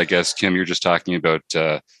clubs, I guess, Kim. You're just talking about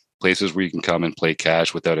places where you can come and play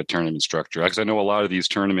cash without a tournament structure. Because I know a lot of these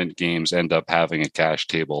tournament games end up having a cash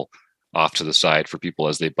table off to the side for people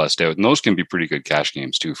as they bust out, and those can be pretty good cash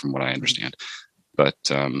games too, from what I understand. But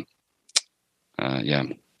yeah.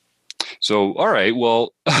 So, all right.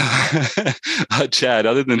 Well, Chad,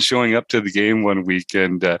 other than showing up to the game one week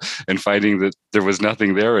and finding that there was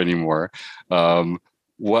nothing there anymore,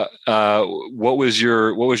 what was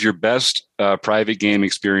your best private game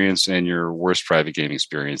experience and your worst private game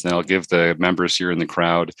experience? And I'll give the members here in the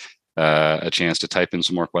crowd a chance to type in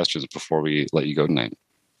some more questions before we let you go tonight.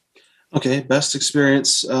 Okay, best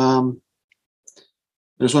experience. There's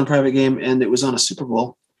one private game, and it was on a Super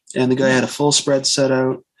Bowl, and the guy had a full spread set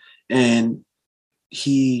out. And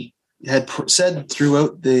he had said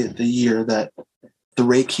throughout the year that the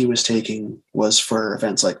rake he was taking was for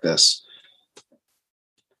events like this.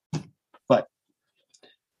 But,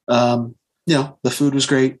 the food was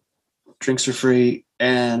great, drinks are free,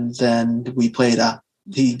 and then we played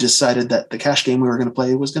he decided that the cash game we were going to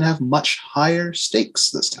play was going to have much higher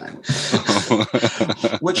stakes this time,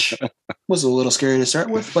 which was a little scary to start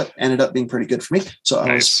with, but ended up being pretty good for me. So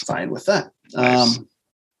I was fine with that. Nice.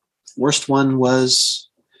 Worst one was,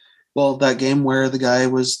 that game where the guy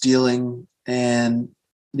was dealing and,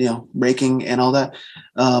 raking and all that.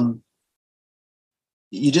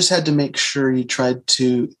 You just had to make sure he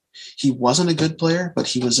wasn't a good player, but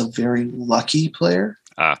he was a very lucky player.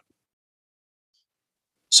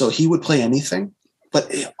 So he would play anything, but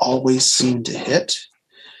it always seemed to hit.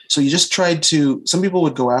 So you just tried some people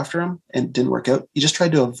would go after him and it didn't work out. You just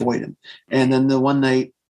tried to avoid him. And then the one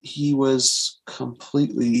night he was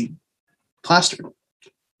completely plastered,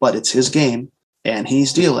 but it's his game and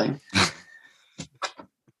he's dealing.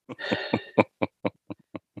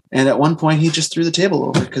 And at one point he just threw the table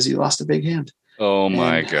over because he lost a big hand. Oh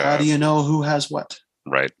my God. How do you know who has what?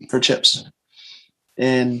 Right. For chips.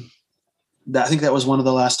 And I think that was one of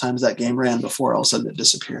the last times that game ran before all of a sudden it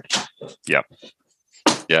disappeared. Yep.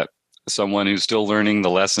 Yeah. Someone who's still learning the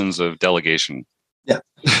lessons of delegation. Yeah.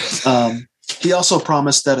 He also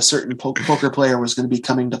promised that a certain poker player was going to be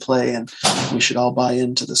coming to play and we should all buy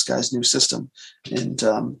into this guy's new system. And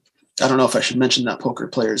I don't know if I should mention that poker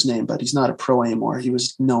player's name, but he's not a pro anymore. He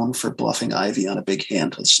was known for bluffing Ivy on a big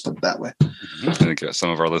hand. Let's just put it that way. Mm-hmm. I think some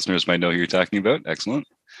of our listeners might know who you're talking about. Excellent.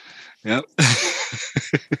 Yeah.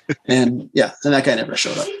 and that guy never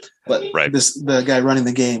showed up. But the guy running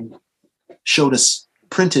the game showed us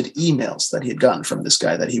printed emails that he had gotten from this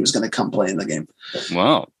guy that he was going to come play in the game.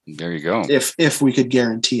 Wow. There you go. If we could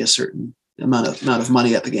guarantee a certain amount of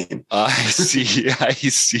money at the game. I see.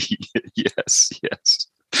 Yes.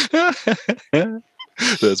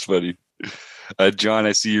 That's funny. John,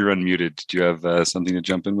 I see you're unmuted. Did you have something to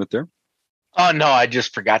jump in with there? Oh, no, I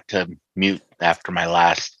just forgot to mute after my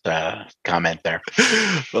last comment there.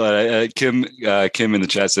 Well, Kim in the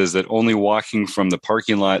chat says that only walking from the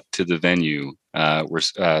parking lot to the venue were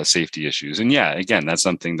safety issues. And yeah, again, that's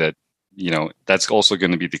something that, that's also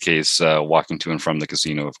going to be the case walking to and from the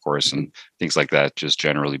casino, of course, and things like that, just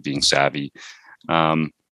generally being savvy.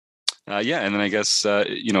 And then I guess,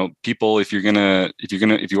 people, if you are going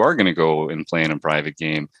to go and play in a private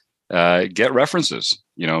game, get references,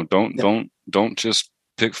 don't just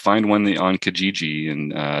find one on Kijiji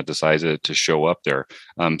and decide to show up there.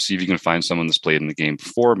 See if you can find someone that's played in the game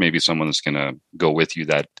before, maybe someone that's going to go with you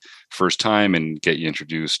that first time and get you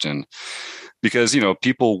introduced. And because,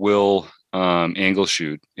 people will angle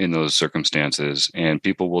shoot in those circumstances, and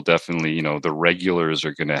people will definitely, the regulars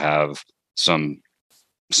are going to have some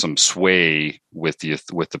sway with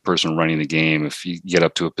the person running the game if you get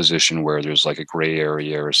up to a position where there's like a gray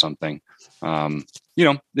area or something.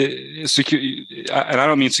 Security, and I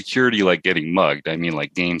don't mean security like getting mugged. I mean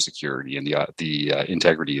like game security, and the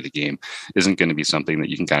integrity of the game isn't going to be something that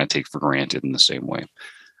you can kind of take for granted in the same way.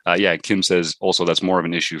 Kim says also that's more of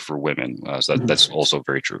an issue for women. So that's also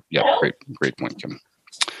very true. Yeah, great point, Kim.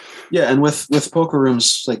 Yeah, and with poker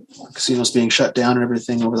rooms, like casinos being shut down and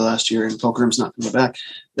everything over the last year, and poker rooms not coming back,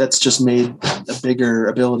 that's just made a bigger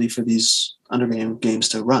ability for these underground games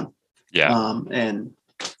to run. Yeah, and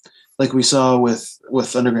like we saw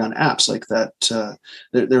with underground apps like that,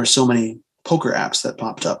 there were so many poker apps that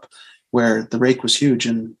popped up where the rake was huge,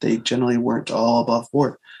 and they generally weren't all above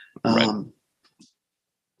board.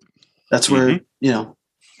 That's where you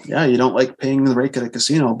don't like paying the rake at a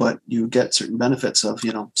casino, but you get certain benefits of,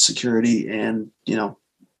 security and, the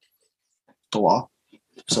law.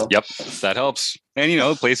 So, yep, that helps. And,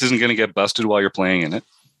 the place isn't going to get busted while you're playing in it.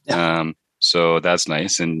 Yeah. So that's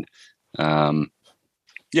nice. And,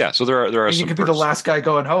 so there are. And you could be the last guy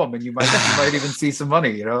going home, and you might even see some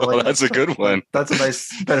money. That's a good one. That's a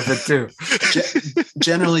nice benefit too.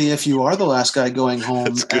 Generally, if you are the last guy going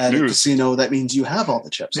home at a casino, that means you have all the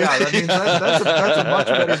chips. Yeah, that means that's a much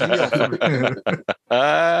better deal.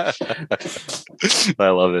 I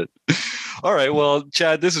love it. All right, well,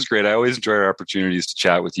 Chad, this is great. I always enjoy our opportunities to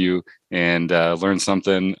chat with you and learn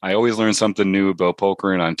something. I always learn something new about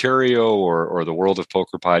poker in Ontario or the World of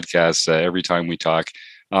Poker podcasts every time we talk.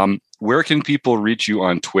 Where can people reach you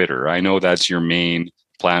on Twitter? I know that's your main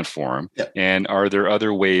platform. Yep. And are there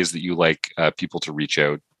other ways that you like people to reach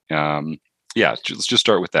out? Let's just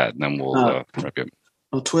start with that, and then we'll wrap up.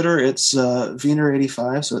 On Twitter, it's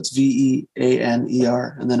Wiener85, so it's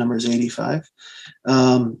VEANER, and the number is 85.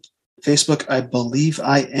 Facebook, I believe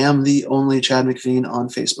I am the only Chad McVeen on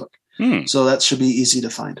Facebook. So that should be easy to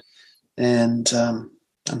find. And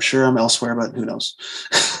I'm sure I'm elsewhere, but who knows?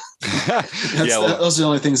 Those are the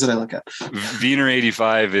only things that I look at.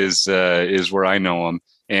 Wiener85 is where I know him.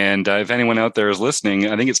 And if anyone out there is listening,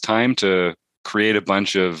 I think it's time to create a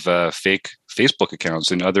bunch of fake Facebook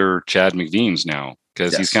accounts and other Chad McVeens now,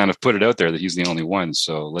 because he's kind of put it out there that he's the only one.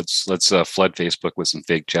 So let's flood Facebook with some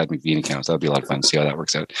fake Chad McVeen accounts. That would be a lot of fun to see how that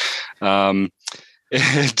works out. And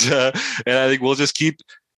I think we'll just keep.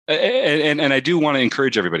 And I do want to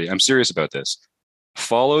encourage everybody. I'm serious about this.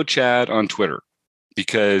 Follow Chad on Twitter,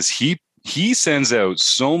 because he sends out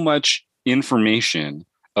so much information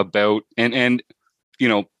about and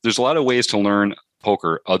there's a lot of ways to learn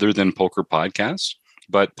poker other than poker podcasts,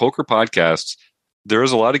 but poker podcasts,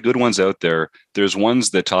 there's a lot of good ones out there. There's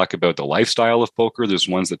ones that talk about the lifestyle of poker. There's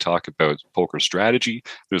ones that talk about poker strategy.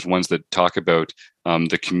 There's ones that talk about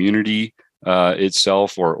the community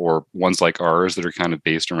itself, or ones like ours that are kind of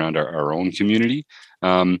based around our own community.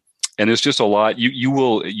 And there's just a lot. You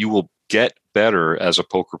will get better as a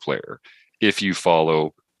poker player if you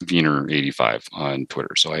follow Wiener85 on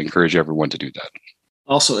Twitter. So I encourage everyone to do that.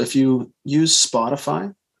 Also, if you use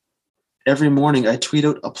Spotify, every morning I tweet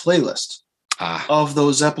out a playlist of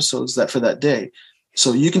those episodes for that day.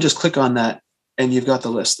 So you can just click on that and you've got the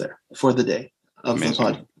list there for the day of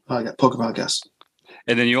Amazing. The poker podcast.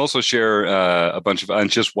 And then you also share a bunch of, and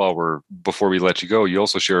just before we let you go, you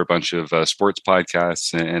also share a bunch of sports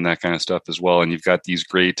podcasts and that kind of stuff as well. And you've got these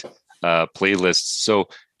great playlists. So,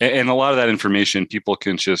 and a lot of that information, people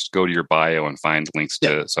can just go to your bio and find links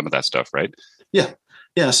to some of that stuff, right? Yeah.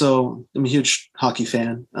 Yeah. So I'm a huge hockey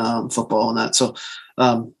fan, football and that. So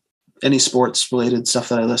any sports related stuff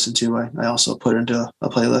that I listen to, I also put into a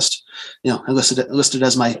playlist. You know, I listed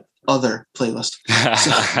as my other playlist.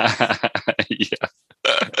 Yeah.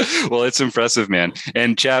 Well, it's impressive, man.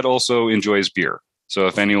 And Chad also enjoys beer. So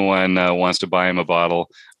if anyone wants to buy him a bottle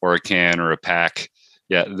or a can or a pack,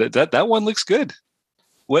 that one looks good.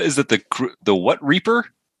 What is it? The what Reaper?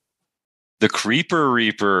 The Creeper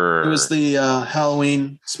Reaper. It was the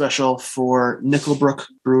Halloween special for Nickelbrook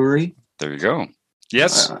Brewery. There you go.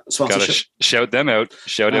 Yes, gotta shout them out.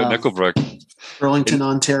 Shout out Nickelbrook, Burlington,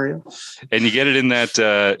 Ontario, and you get it in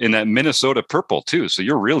that Minnesota purple too. So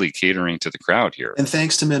you're really catering to the crowd here. And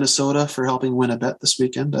thanks to Minnesota for helping win a bet this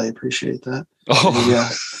weekend. I appreciate that. Oh,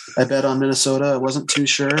 I bet on Minnesota. I wasn't too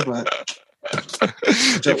sure, but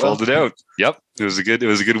they pulled it out. Yep, it was a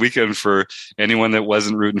good weekend for anyone that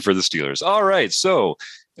wasn't rooting for the Steelers. All right, so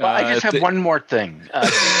I just have one more thing.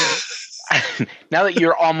 Now that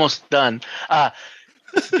you're almost done.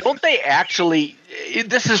 Don't they actually,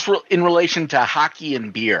 this is in relation to hockey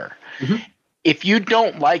and beer. Mm-hmm. If you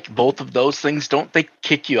don't like both of those things, don't they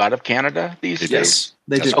kick you out of Canada these days? Yes,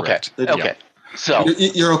 they do. Okay. They do. Okay. So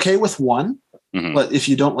you're okay with one, mm-hmm. but if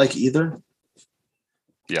you don't like either,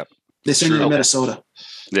 they send you to Minnesota.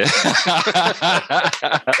 Yeah.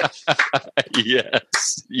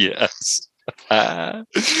 Yes. All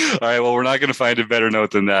right. Well, we're not going to find a better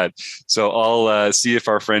note than that. So I'll see if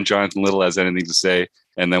our friend Jonathan Little has anything to say,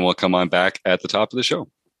 and then we'll come on back at the top of the show.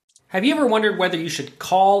 Have you ever wondered whether you should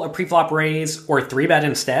call a preflop raise or 3-bet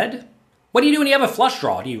instead? What do you do when you have a flush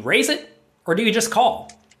draw? Do you raise it, or do you just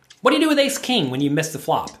call? What do you do with ace-king when you miss the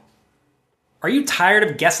flop? Are you tired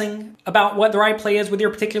of guessing about what the right play is with your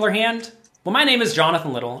particular hand? Well, my name is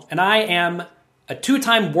Jonathan Little, and I am a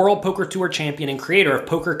 2-time World Poker Tour champion and creator of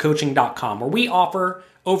PokerCoaching.com, where we offer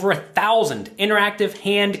over 1,000 interactive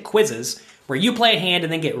hand quizzes where you play a hand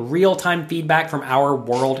and then get real-time feedback from our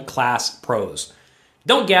world-class pros.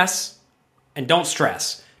 Don't guess and don't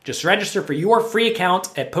stress. Just register for your free account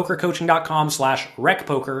at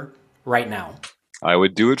PokerCoaching.com/RecPoker right now. I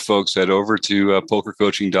would do it, folks. Head over to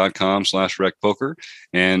PokerCoaching.com/RecPoker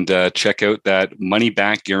and check out that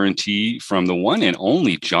money-back guarantee from the one and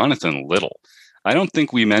only Jonathan Little. I don't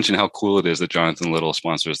think we mentioned how cool it is that Jonathan Little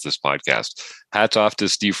sponsors this podcast. Hats off to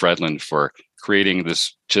Steve Fredland for creating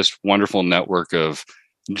this just wonderful network of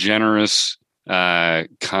generous,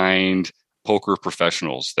 kind poker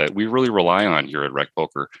professionals that we really rely on here at Rec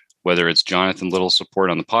Poker, whether it's Jonathan Little's support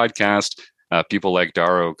on the podcast, people like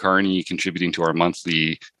Daro Carney contributing to our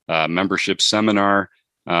monthly membership seminar.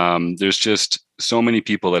 There's just so many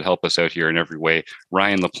people that help us out here in every way.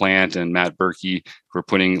 Ryan LaPlante and Matt Berkey, who are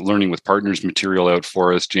putting Learning with Partners material out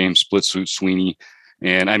for us. James Splitsuit Sweeney.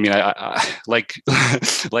 And I mean, I like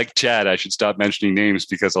Chad, I should stop mentioning names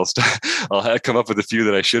because I'll come up with a few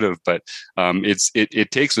that I should have. But it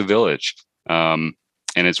takes a village. And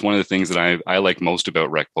it's one of the things that I like most about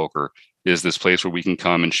Rec Poker is this place where we can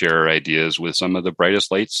come and share our ideas with some of the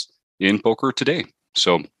brightest lights in poker today.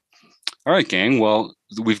 So, all right, gang. Well,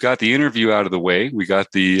 we've got the interview out of the way. We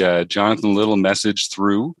got the Jonathan Little message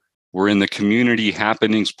through. We're in the community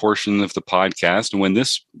happenings portion of the podcast. And when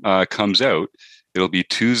this comes out, it'll be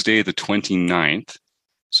Tuesday the 29th.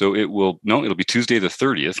 So it'll be Tuesday the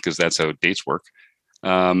 30th because that's how dates work.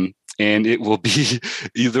 And it will be,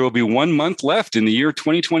 there will be 1 month left in the year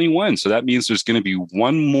 2021. So that means there's going to be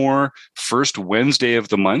one more first Wednesday of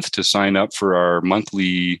the month to sign up for our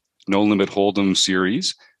monthly No Limit Hold'em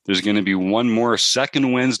series. There's going to be one more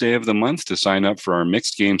second Wednesday of the month to sign up for our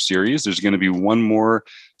mixed game series. There's going to be one more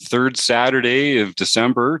third Saturday of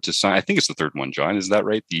December to sign. I think it's the third one, John. Is that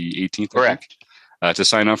right? The 18th? Correct. To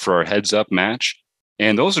sign up for our heads up match.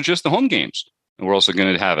 And those are just the home games. And we're also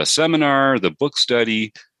going to have a seminar, the book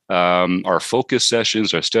study, our focus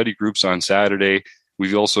sessions, our study groups on Saturday.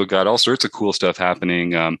 We've also got all sorts of cool stuff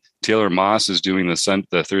happening. Taylor Moss is doing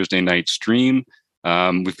the Thursday night stream.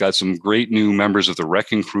 We've got some great new members of the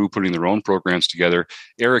Wrecking Crew putting their own programs together.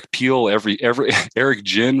 Eric Peel, Eric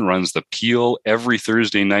Ginn runs the Peel every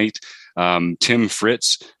Thursday night. Tim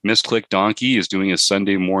Fritz, Misclick Donkey, is doing a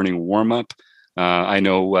Sunday morning warm up. I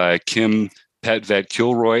know Kim Pet Vet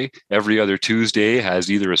Kilroy every other Tuesday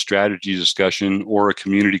has either a strategy discussion or a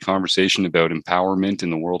community conversation about empowerment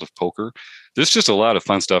in the world of poker. There's just a lot of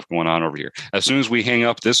fun stuff going on over here. As soon as we hang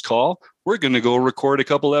up this call, we're going to go record a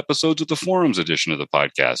couple episodes of the forums edition of the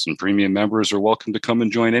podcast, and premium members are welcome to come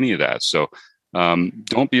and join any of that. So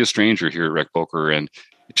don't be a stranger here at Rec Poker. And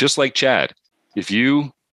just like Chad, if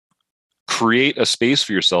you create a space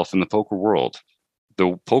for yourself in the poker world.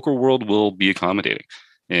 The poker world will be accommodating,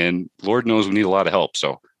 and Lord knows we need a lot of help.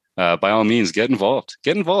 So by all means, get involved.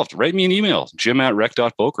 Get involved. Write me an email,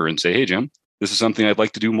 jim@rec.poker, and say, hey, Jim, this is something I'd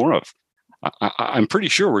like to do more of. I'm pretty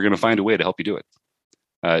sure we're going to find a way to help you do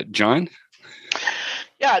it. John?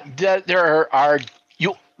 Yeah,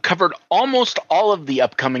 you covered almost all of the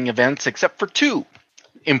upcoming events except for two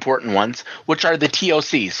important ones, which are the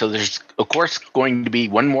TOC. So there's, of course, going to be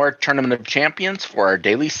one more Tournament of Champions for our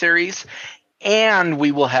daily series, and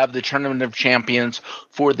we will have the Tournament of Champions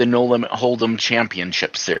for the No Limit Hold'em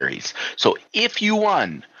Championship Series. So if you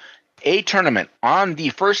won a tournament on the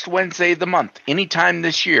first Wednesday of the month, anytime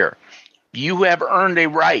this year, you have earned a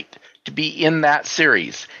right to be in that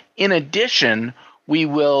series. In addition, we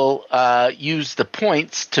will use the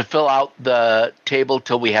points to fill out the table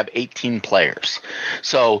till we have 18 players.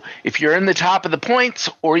 So if you're in the top of the points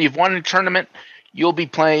or you've won a tournament, you'll be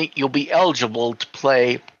eligible to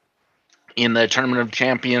play in the Tournament of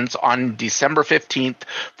Champions on December 15th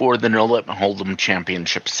for the No Limit Hold'em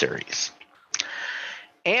Championship Series.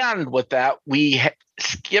 And with that, we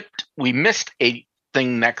missed a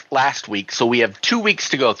thing last week, so we have 2 weeks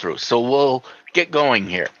to go through. So we'll get going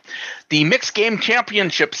here. The Mixed Game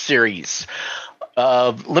Championship Series,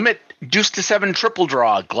 Limit Deuce to 7 Triple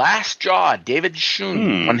Draw, Glass Jaw, David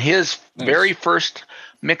Schoon on his very first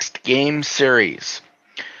Mixed Game Series.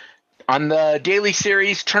 On the Daily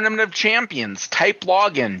Series, Tournament of Champions, Type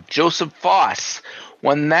Login, Joseph Foss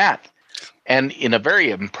won that, and in a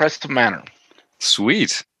very impressive manner.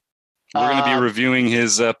 Sweet. We're going to be reviewing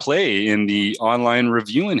his play in the online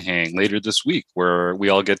review and hang later this week, where we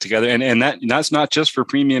all get together. And that's not just for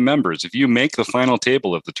premium members. If you make the final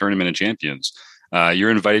table of the Tournament of Champions,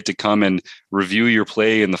 you're invited to come and review your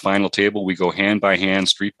play in the final table. We go hand by hand,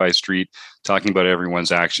 street by street, talking about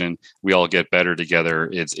everyone's action. We all get better together.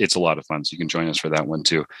 It's a lot of fun. So you can join us for that one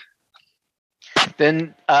too.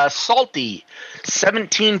 Then Salty,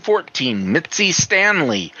 1714, Mitzi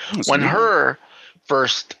Stanley won her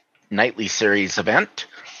first nightly series event.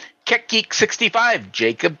 Keck Geek 65,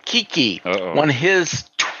 Jacob Kiki won his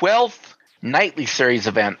 12th nightly series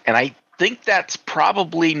event, and I think that's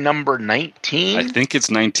probably number 19. I think it's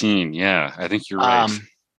 19. Yeah, I think you're right.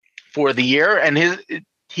 For the year, and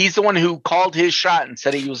he's the one who called his shot and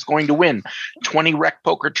said he was going to win 20 Rec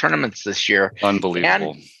Poker tournaments this year.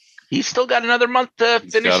 Unbelievable. And he's still got another month to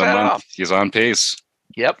finish that off. He's on pace.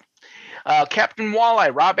 Yep. Captain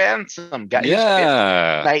Walleye, Rob Ansem, got his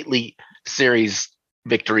 5th nightly series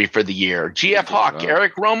victory for the year. GF Hawk,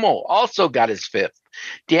 Eric Romo also got his 5th.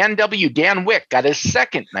 Dan W., Dan Wick got his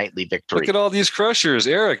 2nd nightly victory. Look at all these crushers.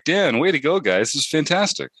 Eric, Dan, way to go, guys. This is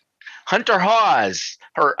fantastic. Hunter Hawes,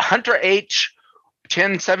 or Hunter H.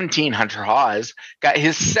 1017 Hunter Hawes got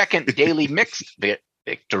his 2nd daily mixed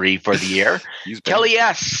victory for the year. Kelly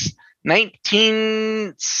S.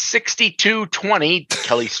 1962-20,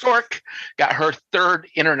 Kelly Stork got her 3rd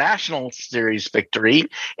international series victory.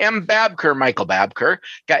 M. Babker, Michael Babker,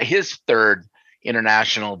 got his 3rd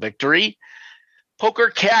international victory. Poker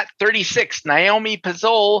Cat 36, Naomi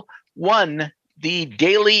Pizzol won the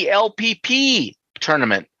daily LPP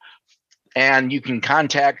tournament. And you can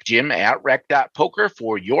contact Jim at rec.poker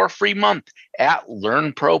for your free month at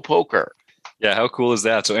Learn Pro Poker. Yeah, how cool is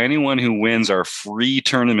that? So anyone who wins our free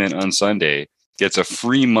tournament on Sunday gets a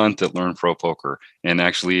free month at Learn Pro Poker. And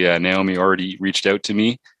actually, Naomi already reached out to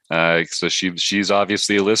me. So she's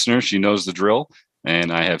obviously a listener. She knows the drill.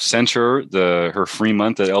 And I have sent her her free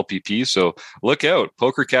month at LPP. So look out.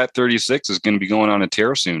 Poker Cat 36 is going to be going on a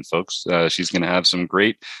tear soon, folks. She's going to have some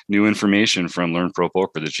great new information from Learn Pro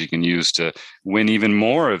Poker that she can use to win even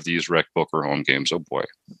more of these Rec Poker home games. Oh, boy.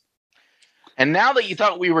 And now that you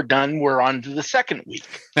thought we were done, we're on to the second week.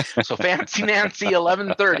 So Fancy Nancy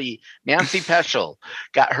 1130, Nancy Peschel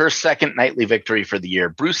got her 2nd nightly victory for the year.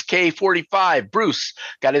 Bruce K 45, Bruce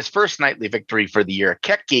got his 1st nightly victory for the year.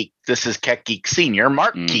 Keck Geek, this is Keck Geek Senior,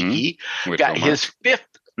 Mark Kiki got his 5th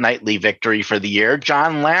nightly victory for the year.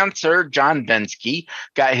 John Lancer, John Bensky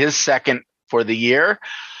got his 2nd for the year.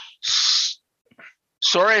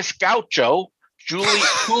 Soares Gaucho,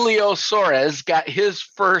 Julio Soares got his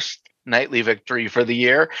 1st nightly victory for the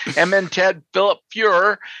year. And then Ted Philip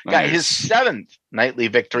Fuhrer got his 7th nightly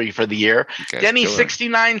victory for the year. Denny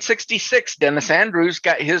 6966, Dennis Andrews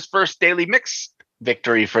got his 1st daily mix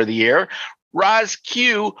victory for the year. Roz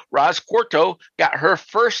Quarto got her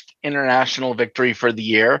 1st international victory for the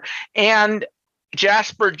year. And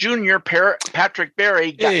Jasper Jr. Patrick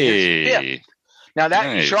Berry got his 5th. Now,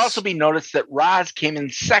 that should also be noticed that Roz came in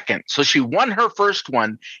 2nd. So she won her first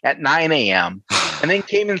one at 9 a.m. and then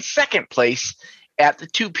came in 2nd place at the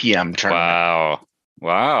 2 p.m. tournament.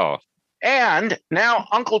 Wow. And now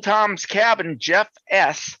Uncle Tom's Cabin, Jeff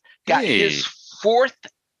S. got his 4th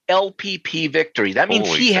LPP victory. That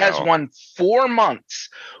means he has won 4 months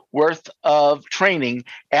worth of training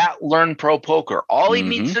at Learn Pro Poker. All he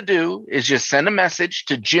needs to do is just send a message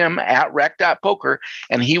to Jim at rec.poker,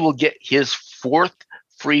 and he will get his 4th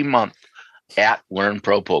free month at Learn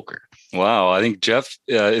Pro Poker. Wow. I think Jeff,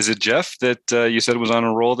 is it Jeff that you said was on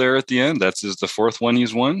a roll there at the end? That's the 4th one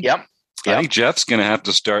he's won? Yep. I think Jeff's going to have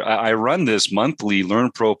to start. I run this monthly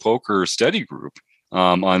Learn Pro Poker study group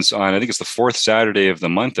on I think it's the 4th Saturday of the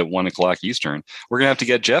month at 1:00 Eastern. We're going to have to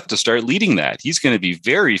get Jeff to start leading that. He's going to be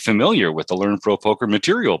very familiar with the Learn Pro Poker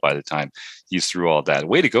material by the time he's through all that.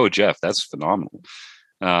 Way to go, Jeff. That's phenomenal.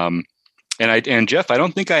 And Jeff, I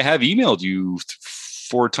don't think I have emailed you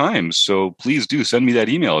 4 times. So please do send me that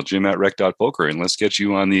email, jim@rec.poker, and let's get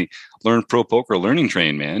you on the Learn Pro Poker learning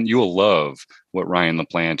train, man. You will love what Ryan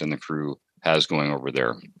LaPlante and the crew has going over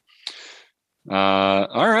there.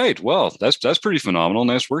 All right. Well, that's pretty phenomenal.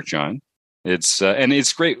 Nice work, John. It's and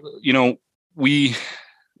it's great. We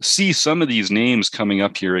see some of these names coming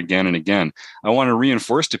up here again and again. I want to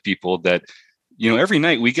reinforce to people that, every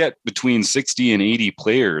night we get between 60 and 80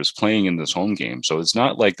 players playing in this home game. So it's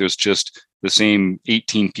not like there's just the same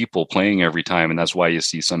 18 people playing every time. And that's why you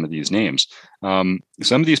see some of these names. Some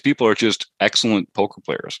of these people are just excellent poker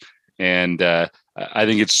players. And I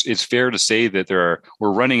think it's fair to say that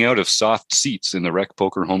we're running out of soft seats in the Rec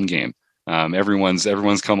Poker home game. Everyone's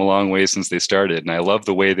come a long way since they started. And I love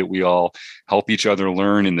the way that we all help each other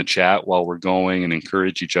learn in the chat while we're going and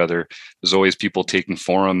encourage each other. There's always people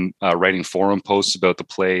writing forum posts about the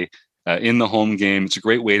play in the home game. It's a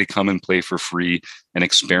great way to come and play for free and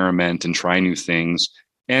experiment and try new things.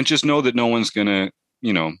 And just know that no one's going to,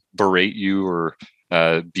 berate you or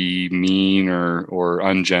be mean or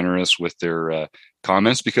ungenerous with their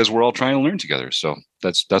comments, because we're all trying to learn together. So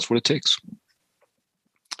that's what it takes.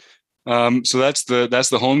 So that's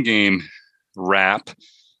the home game wrap.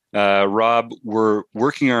 Rob, we're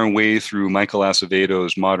working our way through Michael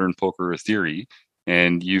Acevedo's Modern Poker Theory,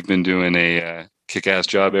 and you've been doing a kick-ass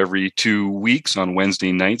job every 2 weeks on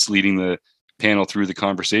Wednesday nights, leading the panel through the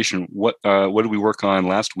conversation. What did we work on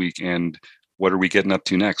last week, and what are we getting up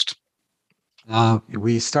to next?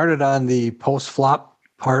 We started on the post-flop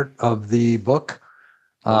part of the book.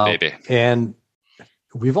 Baby. And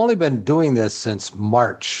we've only been doing this since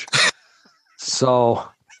March. So,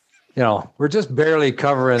 we're just barely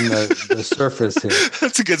covering the surface here.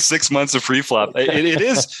 That's a good 6 months of pre-flop. It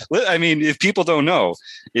is. I mean, if people don't know,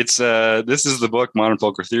 it's this is the book Modern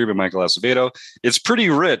Poker Theory by Michael Acevedo. It's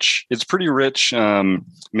pretty rich. It's pretty rich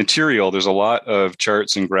material. There's a lot of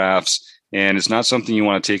charts and graphs, and it's not something you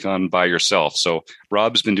want to take on by yourself. So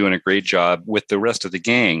Rob's been doing a great job with the rest of the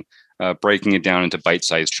gang, breaking it down into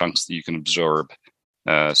bite-sized chunks that you can absorb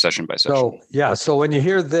session by session. So when you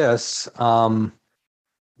hear this,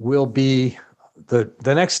 will be the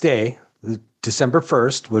next day, December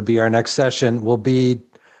 1st would be our next session. We'll be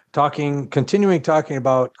continuing talking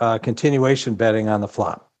about continuation betting on the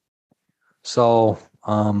flop. So,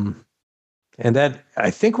 and that I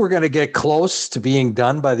think we're going to get close to being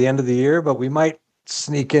done by the end of the year, but we might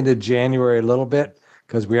sneak into January a little bit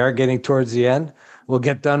because we are getting towards the end. We'll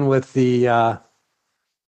get done with the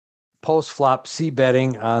post-flop C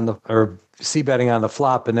betting on the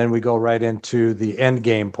flop, and then we go right into the end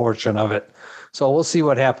game portion of it. So we'll see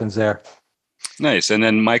what happens there. Nice. And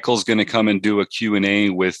then Michael's going to come and do a Q&A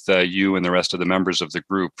with you and the rest of the members of the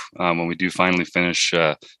group when we do finally finish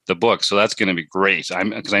the book. So that's going to be great.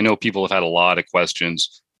 Because I know people have had a lot of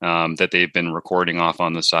questions that they've been recording off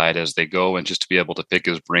on the side as they go, and just to be able to pick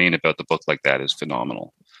his brain about the book like that is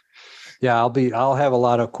phenomenal. Yeah, I'll have a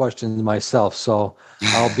lot of questions myself. So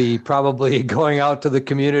I'll be probably going out to the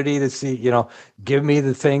community to see, give me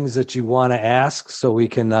the things that you want to ask so we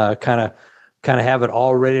can kind of have it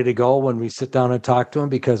all ready to go when we sit down and talk to him,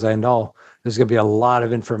 because I know there's going to be a lot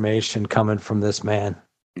of information coming from this man.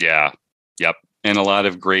 Yeah. Yep. And a lot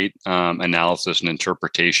of great analysis and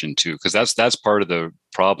interpretation too, because that's part of the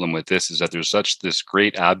problem with this, is that there's this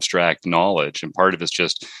great abstract knowledge, and part of it's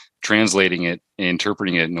just translating it,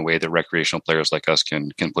 interpreting it in a way that recreational players like us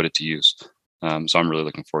can put it to use. So I'm really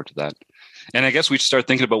looking forward to that. And I guess we should start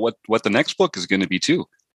thinking about what the next book is going to be too.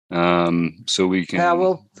 So we can. Yeah,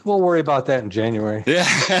 we'll worry about that in January. Yeah,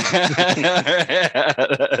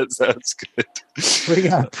 that's good.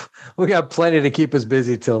 We got plenty to keep us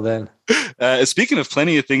busy till then. Speaking of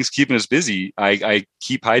plenty of things keeping us busy, I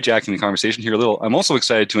keep hijacking the conversation here a little. I'm also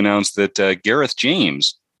excited to announce that Gareth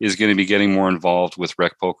James is going to be getting more involved with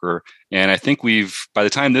Rec Poker. And I think by the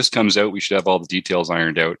time this comes out, we should have all the details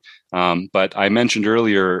ironed out. But I mentioned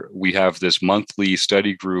earlier, we have this monthly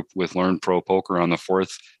study group with Learn Pro Poker on the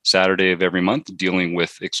fourth Saturday of every month, dealing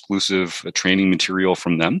with exclusive training material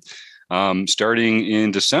from them. Starting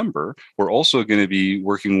in December, we're also going to be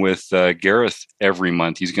working with Gareth every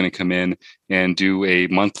month. He's going to come in and do a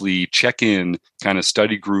monthly check-in kind of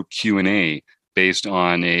study group Q&A based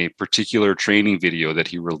on a particular training video that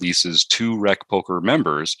he releases to Rec Poker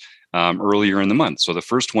members earlier in the month. So the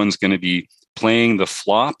first one's going to be playing the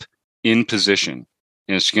flop in position.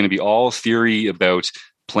 And it's going to be all theory about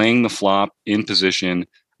playing the flop in position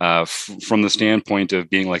from the standpoint of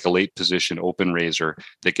being like a late position open raiser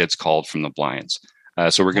that gets called from the blinds.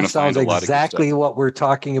 So we're going to find a lot exactly what we're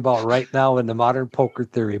talking about right now in the Modern Poker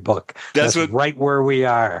Theory book. That's right where we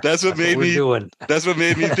are. That's what made me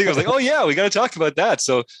think. I was like, oh yeah, we got to talk about that.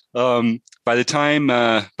 So by the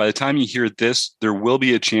time you hear this, there will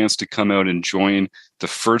be a chance to come out and join the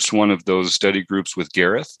first one of those study groups with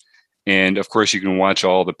Gareth. And of course, you can watch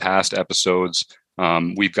all the past episodes.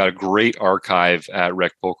 We've got a great archive at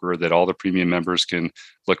Rec Poker that all the premium members can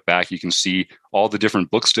look back. You can see all the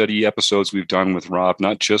different book study episodes we've done with Rob,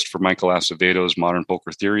 not just for Michael Acevedo's Modern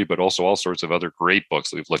Poker Theory, but also all sorts of other great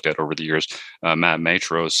books that we've looked at over the years. Matt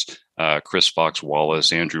Matros, Chris Fox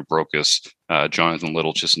Wallace, Andrew Brokus, Jonathan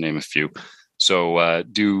Little, just to name a few. So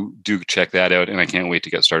do check that out. And I can't wait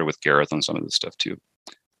to get started with Gareth on some of this stuff too.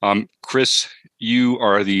 Chris, you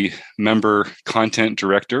are the member content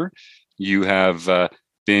director. You have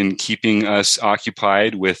been keeping us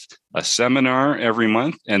occupied with a seminar every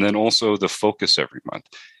month and then also the focus every month.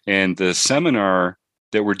 And the seminar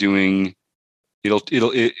that we're doing,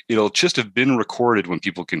 it'll just have been recorded when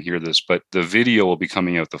people can hear this, but the video will be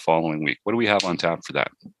coming out the following week. What do we have on tap for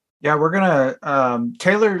that? Yeah, we're going to,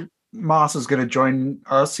 Taylor Moss is going to join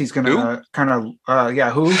us. He's going to kind of,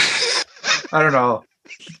 who? I don't know.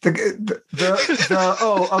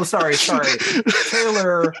 Sorry.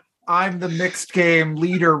 Taylor, I'm the mixed game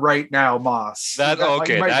leader right now, Moss. That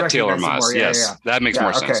Taylor Moss. Yes, that makes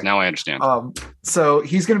more sense. Now I understand. So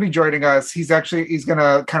he's going to be joining us. He's going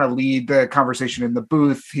to kind of lead the conversation in the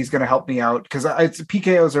booth. He's going to help me out because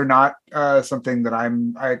PKOs are not something that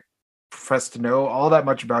I profess to know all that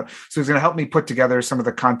much about. So he's going to help me put together some of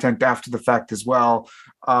the content after the fact as well.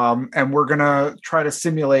 And we're going to try to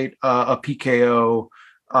simulate a PKO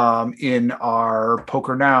in our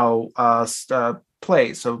Poker Now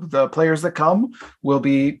play. So the players that come will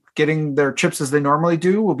be getting their chips as they normally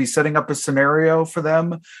do. We'll be setting up a scenario for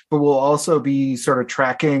them, but we'll also be sort of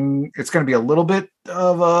tracking. It's going to be a little bit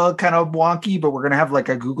of a kind of wonky, but we're going to have like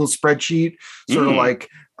a Google spreadsheet sort of like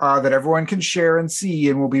that everyone can share and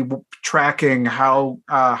see. And we'll be tracking how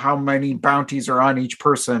many bounties are on each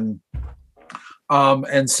person.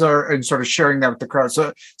 And sort of sharing that with the crowd.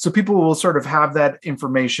 So people will sort of have that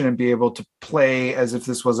information and be able to play as if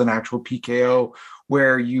this was an actual PKO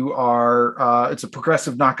where you are, it's a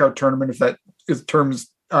progressive knockout tournament, if that is terms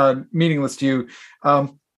meaningless to you,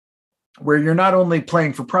 where you're not only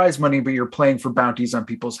playing for prize money, but you're playing for bounties on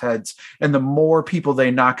people's heads. And the more people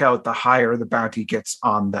they knock out, the higher the bounty gets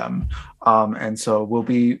on them. And so we'll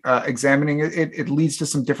be examining it. It leads to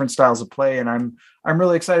some different styles of play. And I'm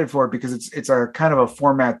really excited for it because it's a kind of a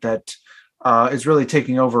format that is really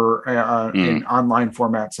taking over in online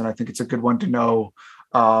formats. And I think it's a good one to know.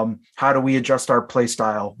 How do we adjust our play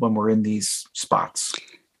style when we're in these spots?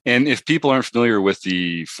 And if people aren't familiar with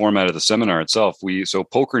the format of the seminar itself, so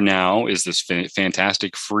Poker Now is this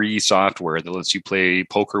fantastic free software that lets you play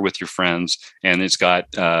poker with your friends, and it's got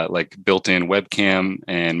like built-in webcam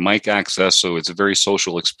and mic access, so it's a very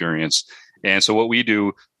social experience. And so what we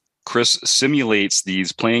do, Chris simulates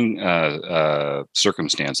these playing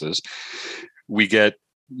circumstances. We get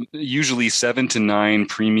usually 7 to 9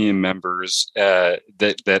 premium members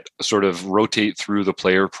that sort of rotate through the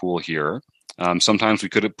player pool here. Sometimes we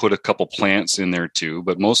could have put a couple plants in there too,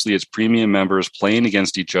 but mostly it's premium members playing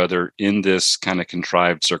against each other in this kind of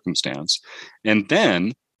contrived circumstance. And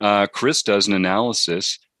then Chris does an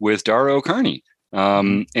analysis with Dara O'Kearney.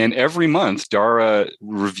 And every month, Dara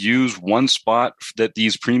reviews one spot that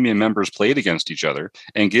these premium members played against each other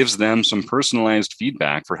and gives them some personalized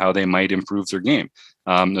feedback for how they might improve their game.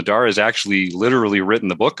 Dara has actually literally written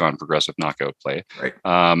the book on progressive knockout play.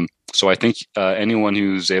 Right. So I think anyone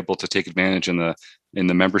who's able to take advantage in the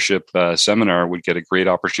membership seminar would get a great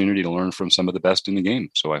opportunity to learn from some of the best in the game.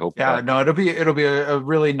 So I hope. It'll be a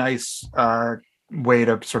really nice way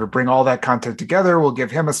to sort of bring all that content together. We'll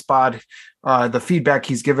give him a spot. The feedback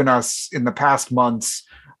he's given us in the past months.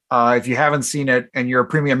 If you haven't seen it and you're a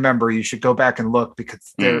premium member, you should go back and look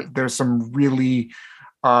because there's some really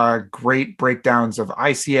great breakdowns of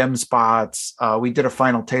ICM spots. We did a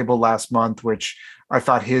final table last month, which I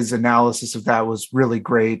thought his analysis of that was really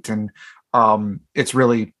great, and it's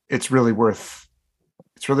really worth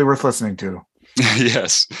listening to.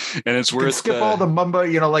 Yes, and it's worth skip all the mumbo,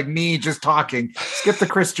 like me just talking. Skip the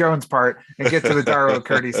Chris Jones part and get to the Daro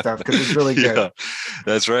Curdy stuff because it's really good. Yeah,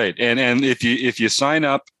 that's right. And if you sign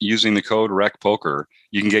up using the code RECPoker,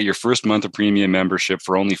 you can get your first month of premium membership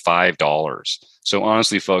for only $5. So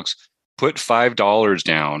honestly, folks, put $5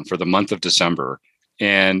 down for the month of December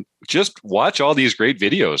and just watch all these great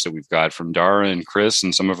videos that we've got from Dara and Chris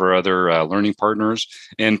and some of our other learning partners,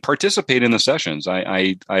 and participate in the sessions.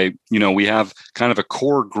 We have kind of a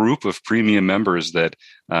core group of premium members that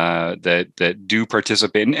do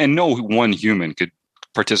participate, and no one human could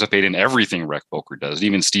participate in everything RECPoker does.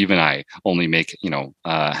 Even Steve and I only make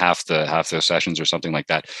half the sessions or something like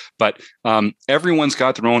that. But everyone's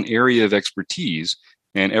got their own area of expertise,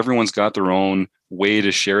 and everyone's got their own way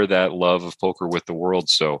to share that love of poker with the world.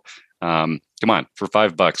 So come on, for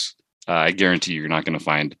 $5, I guarantee you're not going to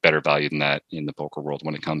find better value than that in the poker world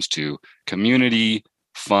when it comes to community,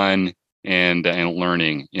 fun, and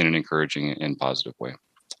learning in an encouraging and positive way.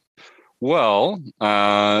 Well,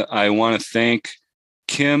 I want to thank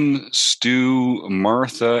Kim, Stu,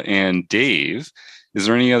 Martha, and Dave. Is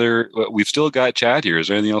there any other? We've still got Chad here. Is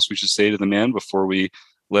there anything else we should say to the man before we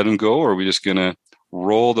let him go, or are we just going to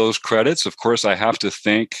roll those credits? Of course, I have to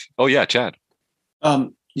thank. Oh yeah, Chad.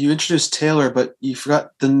 You introduced Taylor, but you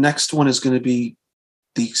forgot the next one is going to be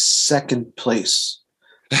the second place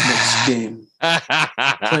next game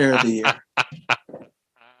player of the year.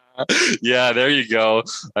 Yeah, there you go.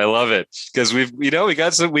 I love it because we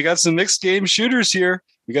got some mixed game shooters here.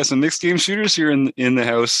 We got some mixed game shooters here in the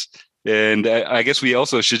house. And I guess we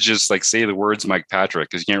also should just say the words Mike Patrick,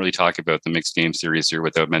 because you can't really talk about the mixed game series here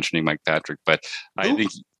without mentioning Mike Patrick. But I think,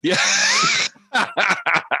 yeah, that's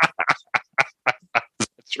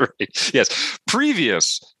right. Yes,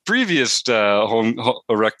 previous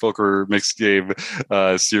RECPoker mixed game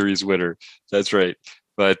series winner. That's right.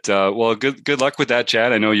 But well, good luck with that,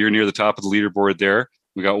 Chad. I know you're near the top of the leaderboard there.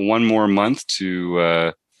 We got one more month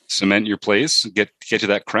to cement your place, get to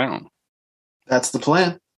that crown. That's the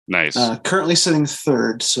plan. Nice. Currently sitting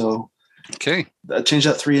third, so okay. Change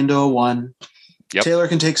that 3 into a 1. Yep. Taylor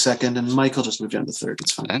can take second, and Michael just moved down to third.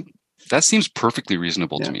 It's fine. That seems perfectly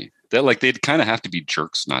reasonable to me. That they'd kind of have to be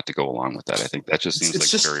jerks not to go along with that. I think that just seems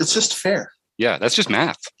it's just fair. Yeah, that's just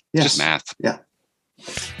math. Yes. Just math. Yeah.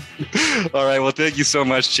 All right. Well, thank you so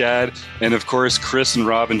much, Chad. And of course, Chris and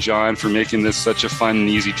Rob and John for making this such a fun and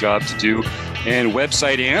easy job to do. And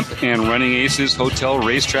Website Amp and Running Aces Hotel,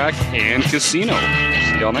 Racetrack, and Casino.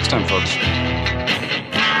 See y'all next time, folks.